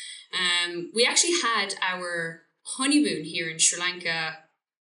 We actually had our honeymoon here in Sri Lanka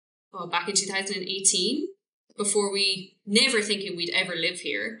back in 2018, before we never thinking we'd ever live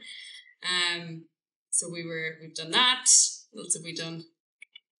here. So we've done that. What else have we done?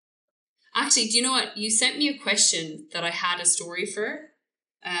 Actually, do you know what? You sent me a question that I had a story for.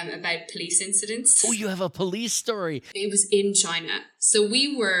 About police incidents. Oh, you have a police story. It was in China. So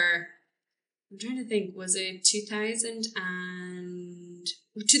I'm trying to think, was it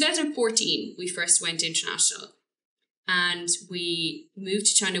 2014 we first went international, and we moved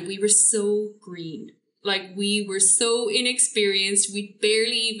to China. We were so green. Like, we were so inexperienced. We'd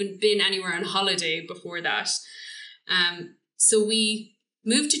barely even been anywhere on holiday before that. So we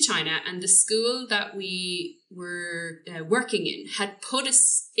moved to China, and the school that we were working in had put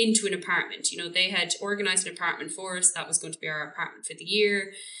us into an apartment. They had organized an apartment for us. That was going to be our apartment for the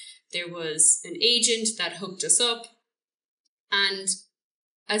year. There was an agent that hooked us up. And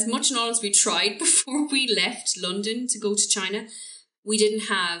as much and all as we tried before we left London to go to China, we didn't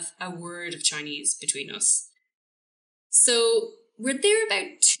have a word of Chinese between us. So we're there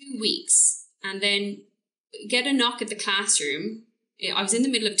about 2 weeks, and then get a knock at the classroom. I was in the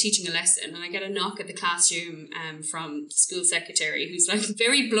middle of teaching a lesson, and I get a knock at the classroom from the school secretary, who's like,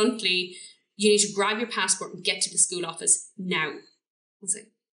 very bluntly, you need to grab your passport and get to the school office now. I was like,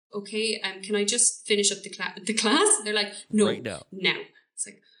 okay, can I just finish up the class? They're like, no, right now. It's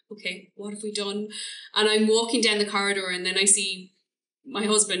like, okay, what have we done? And I'm walking down the corridor, and then I see my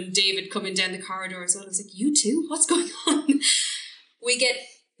husband, David, coming down the corridor as well. I was like, you too? What's going on?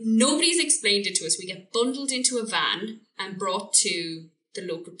 Nobody's explained it to us. We get bundled into a van and brought to the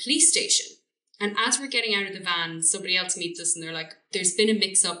local police station. And as we're getting out of the van, somebody else meets us, and they're like, there's been a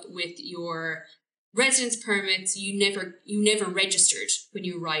mix-up with your residence permits. You never registered when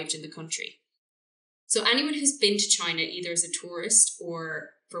you arrived in the country. So anyone who's been to China, either as a tourist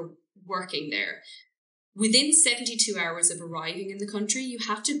or for working there, within 72 hours of arriving in the country, you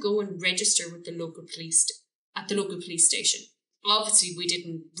have to go and register with the local police at the local police station. Obviously, we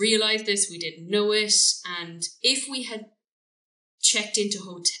didn't realise this, we didn't know it, and if we had checked into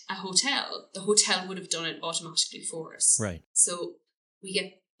a hotel, the hotel would have done it automatically for us. Right. So we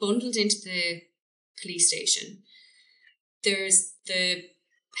get bundled into the police station. There's the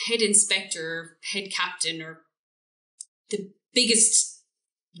head inspector, head captain, or the biggest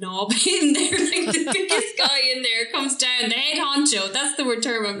knob in there, like the biggest guy in there comes down, the head honcho, that's the word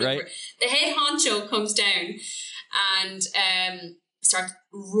term I'm looking for. The head honcho comes down and starts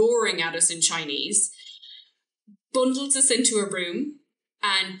roaring at us in Chinese, bundles us into a room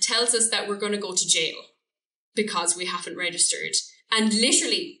and tells us that we're going to go to jail because we haven't registered, and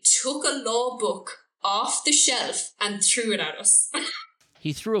literally took a law book off the shelf and threw it at us.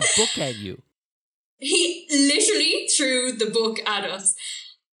 He threw a book at you. He literally threw the book at us.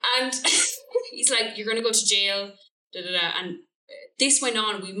 And he's like, you're going to go to jail, da, da, da. And this went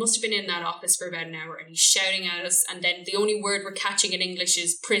on. We must have been in that office for about an hour, and he's shouting at us. And then the only word we're catching in English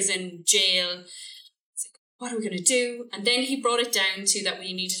is prison, jail. It's like, what are we going to do? And then he brought it down to that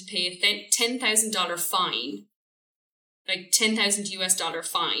we needed to pay a $10,000 fine, like $10,000 US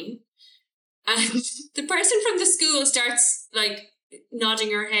fine. And the person from the school starts like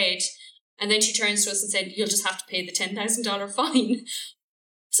nodding her head. And then she turns to us and said, you'll just have to pay the $10,000 fine.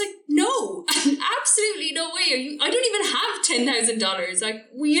 It's like, no, absolutely no way. I don't even have $10,000. Like,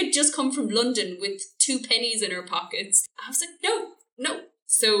 we had just come from London with 2 pennies in our pockets. I was like, no.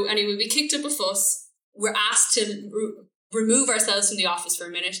 So anyway, we kicked up a fuss. We're asked to remove ourselves from the office for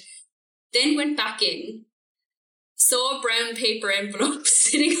a minute. Then went back in, saw a brown paper envelope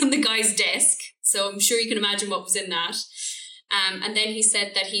sitting on the guy's desk. So I'm sure you can imagine what was in that. And then he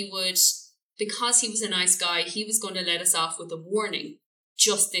said that he would, because he was a nice guy, he was going to let us off with a warning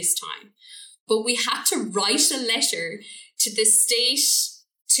just this time. But we had to write a letter to the state,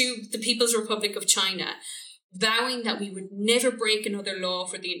 to the People's Republic of China, vowing that we would never break another law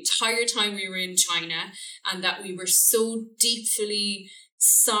for the entire time we were in China, and that we were so deeply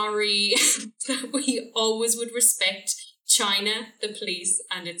sorry that we always would respect China, the police,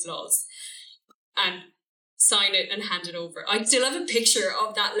 and its laws. And sign it and hand it over. I still have a picture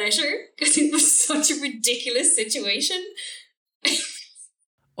of that letter because it was such a ridiculous situation.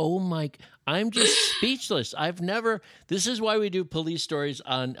 Oh my, I'm just speechless. This is why we do police stories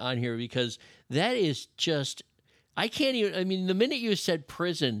on here, because that is just, I can't even, I mean, the minute you said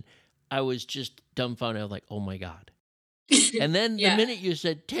prison, I was just dumbfounded. I was like, oh my God. And then the minute you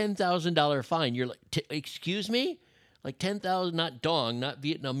said $10,000 fine, you're like, excuse me? Like 10,000, not dong, not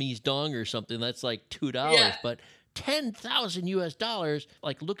Vietnamese dong or something. That's like $2, but 10,000 US dollars.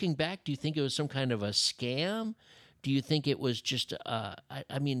 Like, looking back, do you think it was some kind of a scam? Do you think it was just, I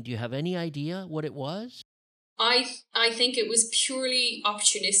mean, do you have any idea what it was? I think it was purely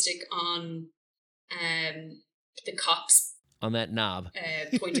opportunistic on the cops. On that knob.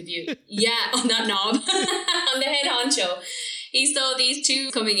 Point of view. Yeah, on that knob. On the head honcho. He saw these 2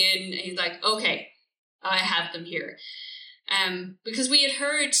 coming in, and he's like, okay, I have them here. Because we had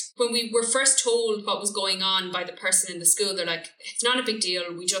heard, when we were first told what was going on by the person in the school, they're like, it's not a big deal.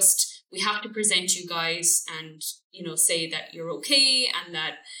 We have to present you guys and, say that you're okay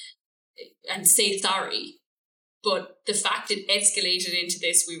and say sorry. But the fact it escalated into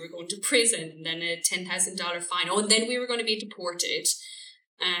this, we were going to prison, and then a $10,000 fine. Oh, and then we were going to be deported.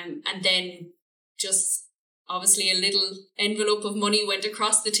 And then just obviously a little envelope of money went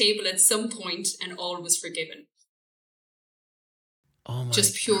across the table at some point, and all was forgiven. Oh my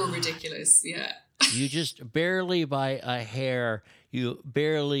Just pure God. Ridiculous, yeah. You just barely by a hair, you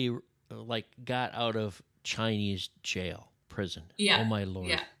barely got out of Chinese jail, prison. Yeah. Oh my Lord.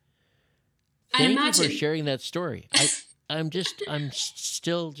 Yeah. Thank you for sharing that story. I'm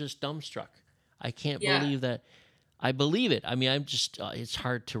still just dumbstruck. I can't believe that. I believe it. I mean, I'm just, it's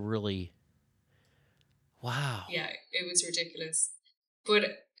hard to really, wow. Yeah, it was ridiculous. But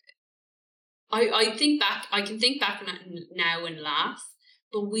I can think back now and laugh,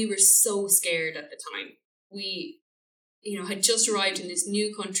 but we were so scared at the time. We, had just arrived in this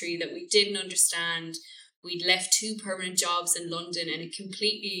new country that we didn't understand. We'd left 2 permanent jobs in London, and it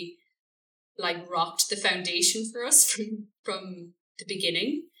completely rocked the foundation for us from the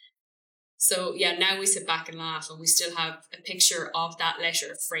beginning. So now we sit back and laugh, and we still have a picture of that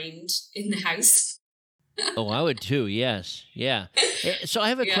letter framed in the house. Oh, I would too. Yes. Yeah. So I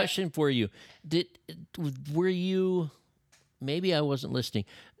have a question for you. Were you, maybe I wasn't listening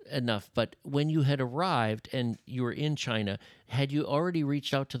enough, but when you had arrived and you were in China, had you already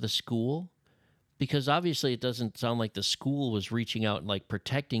reached out to the school? Because obviously it doesn't sound like the school was reaching out and like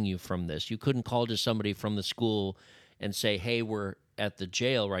protecting you from this. You couldn't call to somebody from the school and say, hey, we're at the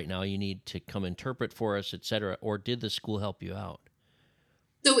jail right now. You need to come interpret for us, et cetera. Or did the school help you out?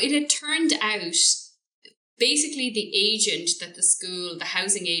 So it had turned out, basically the agent that the school, the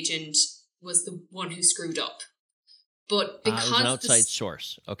housing agent, was the one who screwed up. But because it was an outside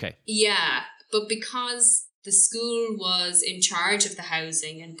source. Okay. Yeah, but because the school was in charge of the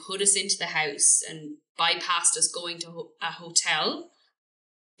housing and put us into the house and bypassed us going to a hotel,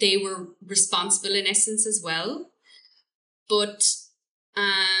 they were responsible in essence as well. But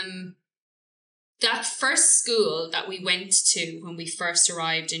that first school that we went to when we first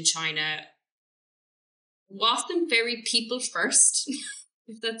arrived in China wasn't very people first,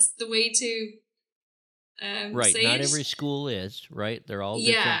 if that's the way to right. say Not it. every school is, right? They're all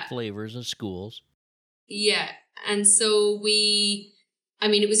different flavors of schools. Yeah. And so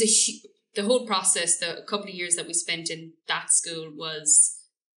it was the whole process, the couple of years that we spent in that school was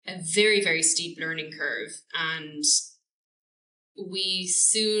a very, very steep learning curve. And we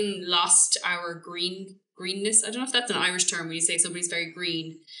soon lost our greenness. I don't know if that's an Irish term when you say somebody's very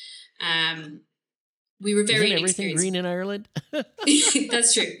green. We were very Isn't everything green in Ireland?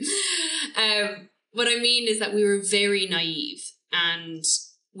 That's true. What I mean is that we were very naive, and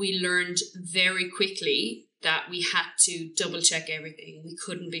we learned very quickly that we had to double check everything. We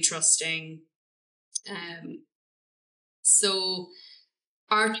couldn't be trusting. So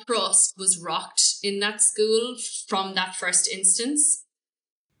our trust was rocked in that school from that first instance,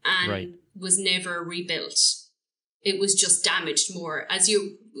 and was never rebuilt. It was just damaged more. As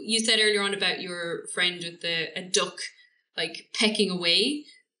you said earlier on about your friend with a duck like pecking away,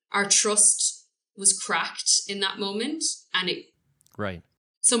 our trust was cracked in that moment, and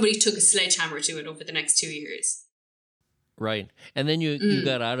somebody took a sledgehammer to it over the next 2 years. Right. And then you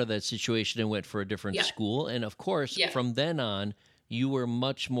got out of that situation and went for a different school. And of course, from then on, you were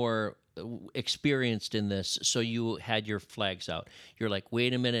much more experienced in this. So you had your flags out. You're like,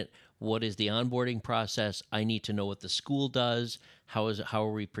 wait a minute. What is the onboarding process? I need to know what the school does. How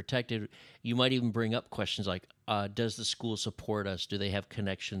are we protected? You might even bring up questions like, does the school support us? Do they have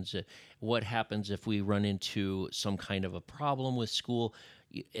connections? What happens if we run into some kind of a problem with school,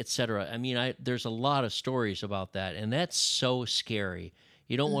 et cetera? I mean, there's a lot of stories about that, and that's so scary.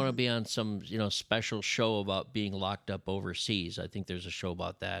 You don't want to be on some, special show about being locked up overseas. I think there's a show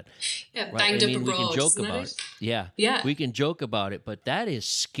about that. Yeah, right? Banged Up Abroad. We can joke about it. Yeah. We can joke about it, but that is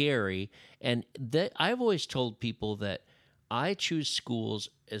scary. And I've always told people that I choose schools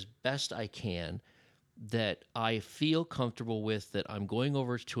as best I can that I feel comfortable with, that I'm going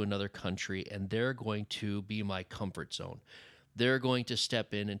over to another country and they're going to be my comfort zone. They're going to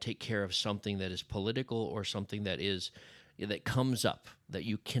step in and take care of something that is political or something that comes up that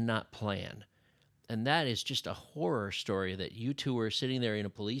you cannot plan. And that is just a horror story that you two were sitting there in a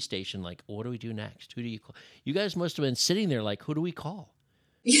police station like, what do we do next? Who do you call? You guys must have been sitting there like, who do we call?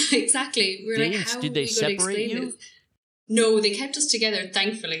 Yeah, exactly. Did they separate you? This? No, they kept us together,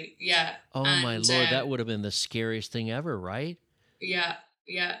 thankfully. Yeah. Oh, my Lord. That would have been the scariest thing ever, right? Yeah.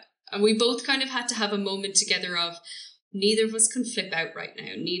 And we both kind of had to have a moment together of neither of us can flip out right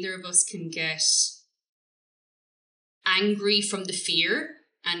now. Neither of us can get angry from the fear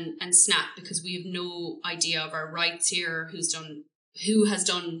and snap because we have no idea of our rights here, who has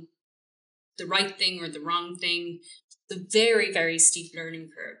done the right thing or the wrong thing. It's a very, very steep learning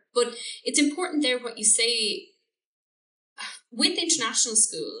curve. But it's important there what you say with international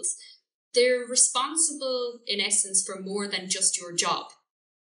schools, they're responsible in essence for more than just your job.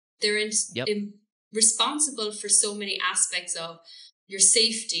 They're responsible for so many aspects of your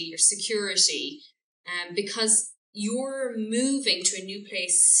safety, your security, because you're moving to a new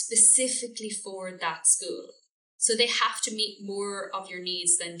place specifically for that school. So they have to meet more of your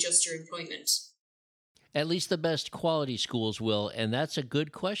needs than just your employment. At least the best quality schools will. And that's a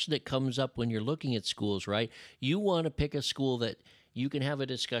good question that comes up when you're looking at schools, right? You want to pick a school that you can have a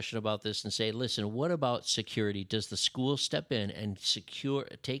discussion about this and say, listen, what about security? Does the school step in and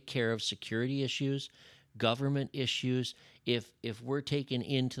take care of security issues, government issues? If we're taken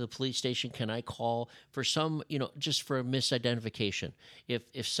into the police station, can I call for some, just for a misidentification?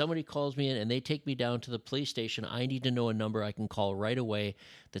 If somebody calls me in and they take me down to the police station, I need to know a number I can call right away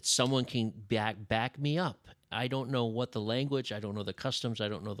that someone can back me up. I don't know what the language, I don't know the customs, I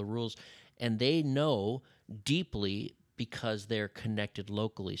don't know the rules, and they know deeply because they're connected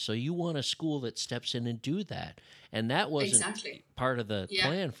locally. So you want a school that steps in and do that. And that wasn't part of the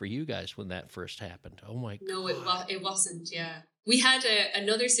plan for you guys when that first happened. Oh my God. No, it wasn't. Yeah. We had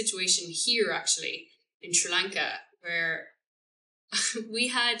another situation here actually in Sri Lanka where we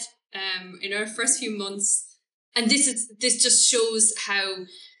had in our first few months, and this just shows how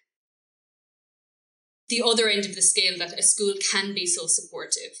the other end of the scale, that a school can be so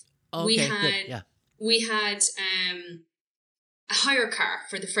supportive. Okay, good. Yeah. We had a hire car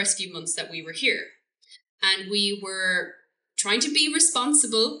for the first few months that we were here, and we were trying to be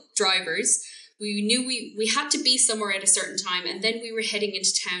responsible drivers. We knew we had to be somewhere at a certain time, and then we were heading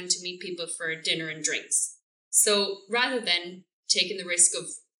into town to meet people for dinner and drinks. So rather than taking the risk of,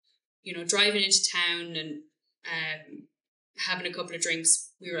 driving into town and having a couple of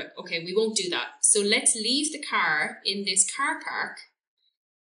drinks, we were like, okay, we won't do that. So let's leave the car in this car park,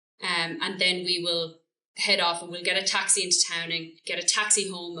 and then we will head off and we'll get a taxi into town and get a taxi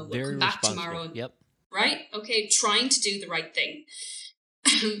home, and we'll come back tomorrow. Yep. Right? Okay, trying to do the right thing.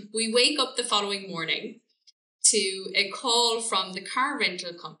 We wake up the following morning to a call from the car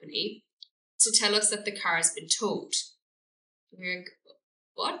rental company to tell us that the car has been towed. We're like,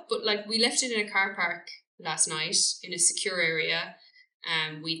 what? But we left it in a car park last night in a secure area,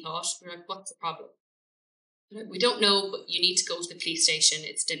 and we're like, what's the problem? Like, we don't know, but you need to go to the police station.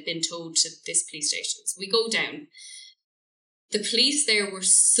 It's been towed to this police station. So we go down. The police there were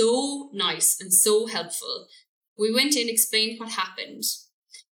so nice and so helpful. We went in, explained what happened.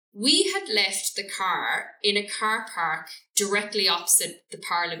 We had left the car in a car park directly opposite the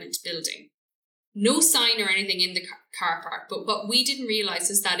Parliament building. No sign or anything in the car park, but what we didn't realise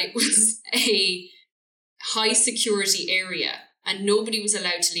is that it was a high security area and nobody was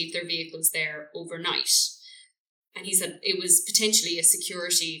allowed to leave their vehicles there overnight. And he said it was potentially a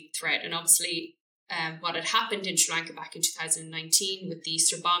security threat. And obviously what had happened in Sri Lanka back in 2019 with the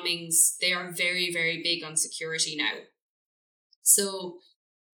Easter bombings, they are very, very big on security now. So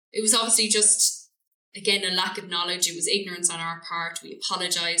it was obviously just, again, a lack of knowledge. It was ignorance on our part. We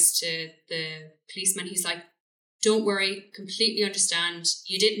apologised to the policeman. He's like, don't worry, completely understand.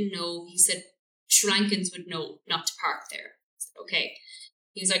 You didn't know. He said, Sri Lankans would know not to park there. I said, okay.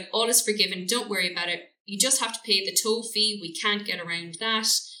 He was like, all is forgiven. Don't worry about it. You just have to pay the toll fee. We can't get around that.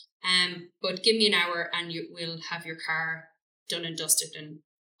 But give me an hour and we'll have your car done and dusted. And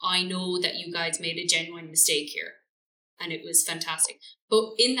I know that you guys made a genuine mistake here. And it was fantastic.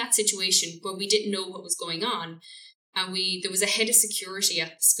 But in that situation where we didn't know what was going on, and there was a head of security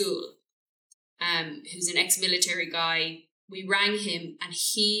at the school, who's an ex-military guy. We rang him and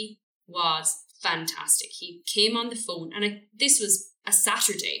he was fantastic. He came on the phone, and this was a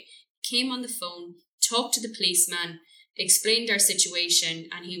Saturday, came on the phone, talked to the policeman, explained our situation,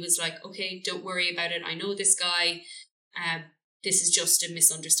 and he was like, okay, don't worry about it. I know this guy. This is just a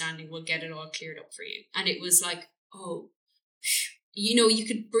misunderstanding. We'll get it all cleared up for you. And it was like, oh, you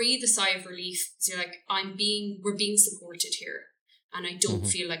could breathe a sigh of relief. So you're like, we're being supported here. And I don't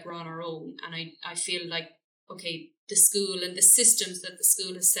feel like we're on our own. And I feel like, okay, the school and the systems that the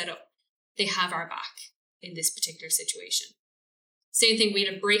school has set up, they have our back in this particular situation. Same thing, we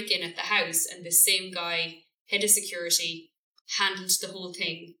had a break-in at the house, and the same guy, head of security, handled the whole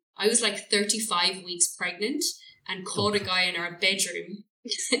thing. I was like 35 weeks pregnant and caught a guy in our bedroom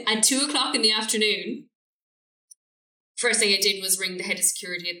at 2:00 in the afternoon. First thing I did was ring the head of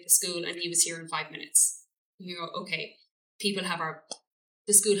security at the school, and he was here in 5 minutes. You go, okay,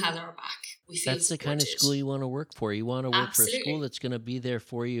 the school has our back. We feel That's supported. the kind of school you want to work for. You want to work Absolutely. for a school that's going to be there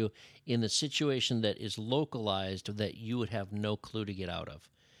for you in the situation that is localized that you would have no clue to get out of.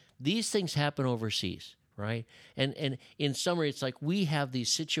 These things happen overseas, right? And in summary, it's like we have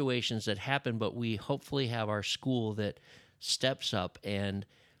these situations that happen, but we hopefully have our school that steps up and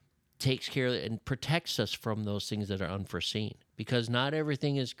takes care of it and protects us from those things that are unforeseen, because not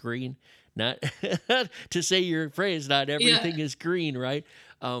everything is green. Not to say your phrase, not everything is green, right?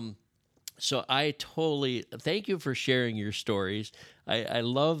 So I totally thank you for sharing your stories. I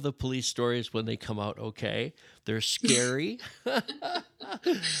love the police stories when they come out okay. They're scary. But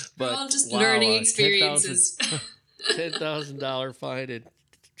They're all just learning experiences. $10,000 fine and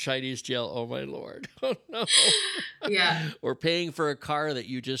Chinese jail. Oh my Lord. Oh no. Yeah. Or paying for a car that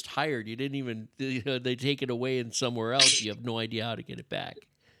you just hired. You didn't even, they take it away in somewhere else. You have no idea how to get it back.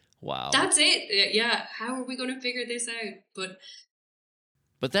 Wow. That's it. Yeah. How are we going to figure this out?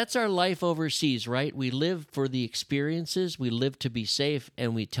 But that's our life overseas, right? We live for the experiences, we live to be safe,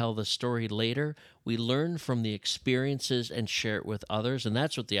 and we tell the story later. We learn from the experiences and share it with others, and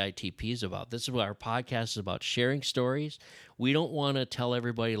that's what the ITP is about. This is what our podcast is about, sharing stories. We don't want to tell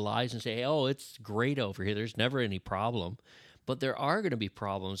everybody lies and say, hey, oh, it's great over here. There's never any problem. But there are going to be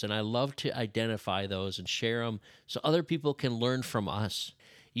problems, and I love to identify those and share them so other people can learn from us.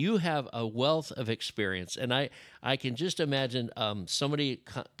 You have a wealth of experience, and I can just imagine somebody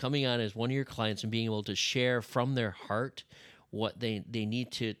coming on as one of your clients and being able to share from their heart what they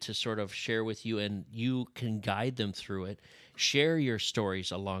need to sort of share with you, and you can guide them through it. Share your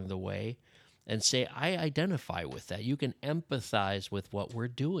stories along the way and say, I identify with that. You can empathize with what we're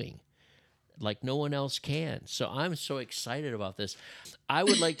doing like no one else can. So I'm so excited about this. I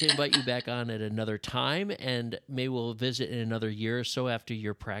would like to invite you back on at another time, and maybe we'll visit in another year or so after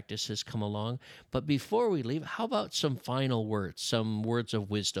your practice has come along. But before we leave, how about some final words, some words of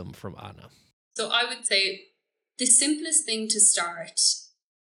wisdom from Anna? So I would say the simplest thing to start,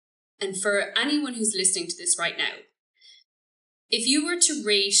 and for anyone who's listening to this right now, if you were to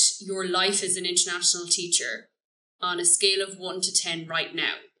rate your life as an international teacher on a scale of 1 to 10 right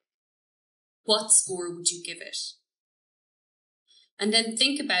now, what score would you give it? And then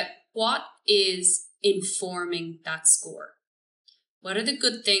think about what is informing that score. What are the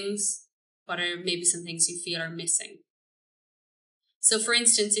good things? What are maybe some things you feel are missing? So for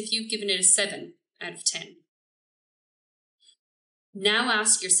instance, if you've given it a 7 out of 10, now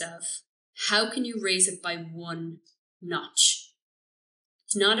ask yourself, how can you raise it by 1 notch?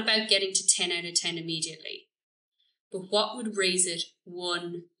 It's not about getting to 10 out of 10 immediately, but what would raise it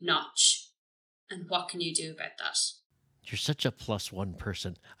 1 notch? And what can you do about that? You're such a +1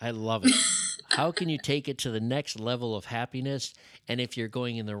 person. I love it. How can you take it to the next level of happiness? And if you're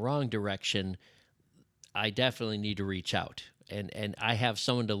going in the wrong direction, I definitely need to reach out. And I have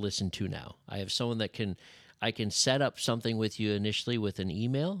someone to listen to now. I have someone that I can set up something with you initially with an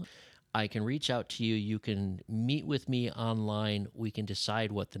email. I can reach out to you. You can meet with me online. We can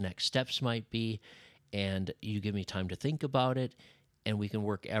decide what the next steps might be. And you give me time to think about it. And we can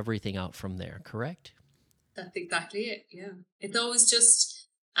work everything out from there, correct? That's exactly it, yeah. It's always just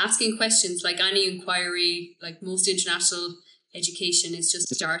asking questions, like any inquiry, like most international education is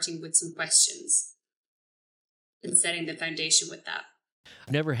just starting with some questions and setting the foundation with that.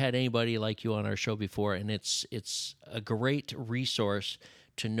 I've never had anybody like you on our show before, and it's a great resource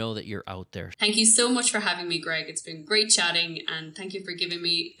to know that you're out there. Thank you so much for having me, Greg. It's been great chatting, and thank you for giving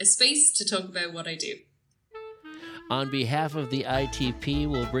me a space to talk about what I do. On behalf of the ITP,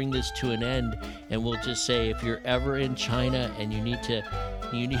 we'll bring this to an end, and we'll just say, if you're ever in China and you need to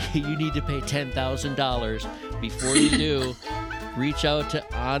pay $10,000, before you do, reach out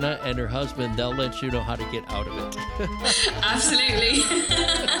to Anna and her husband. They'll let you know how to get out of it. Absolutely.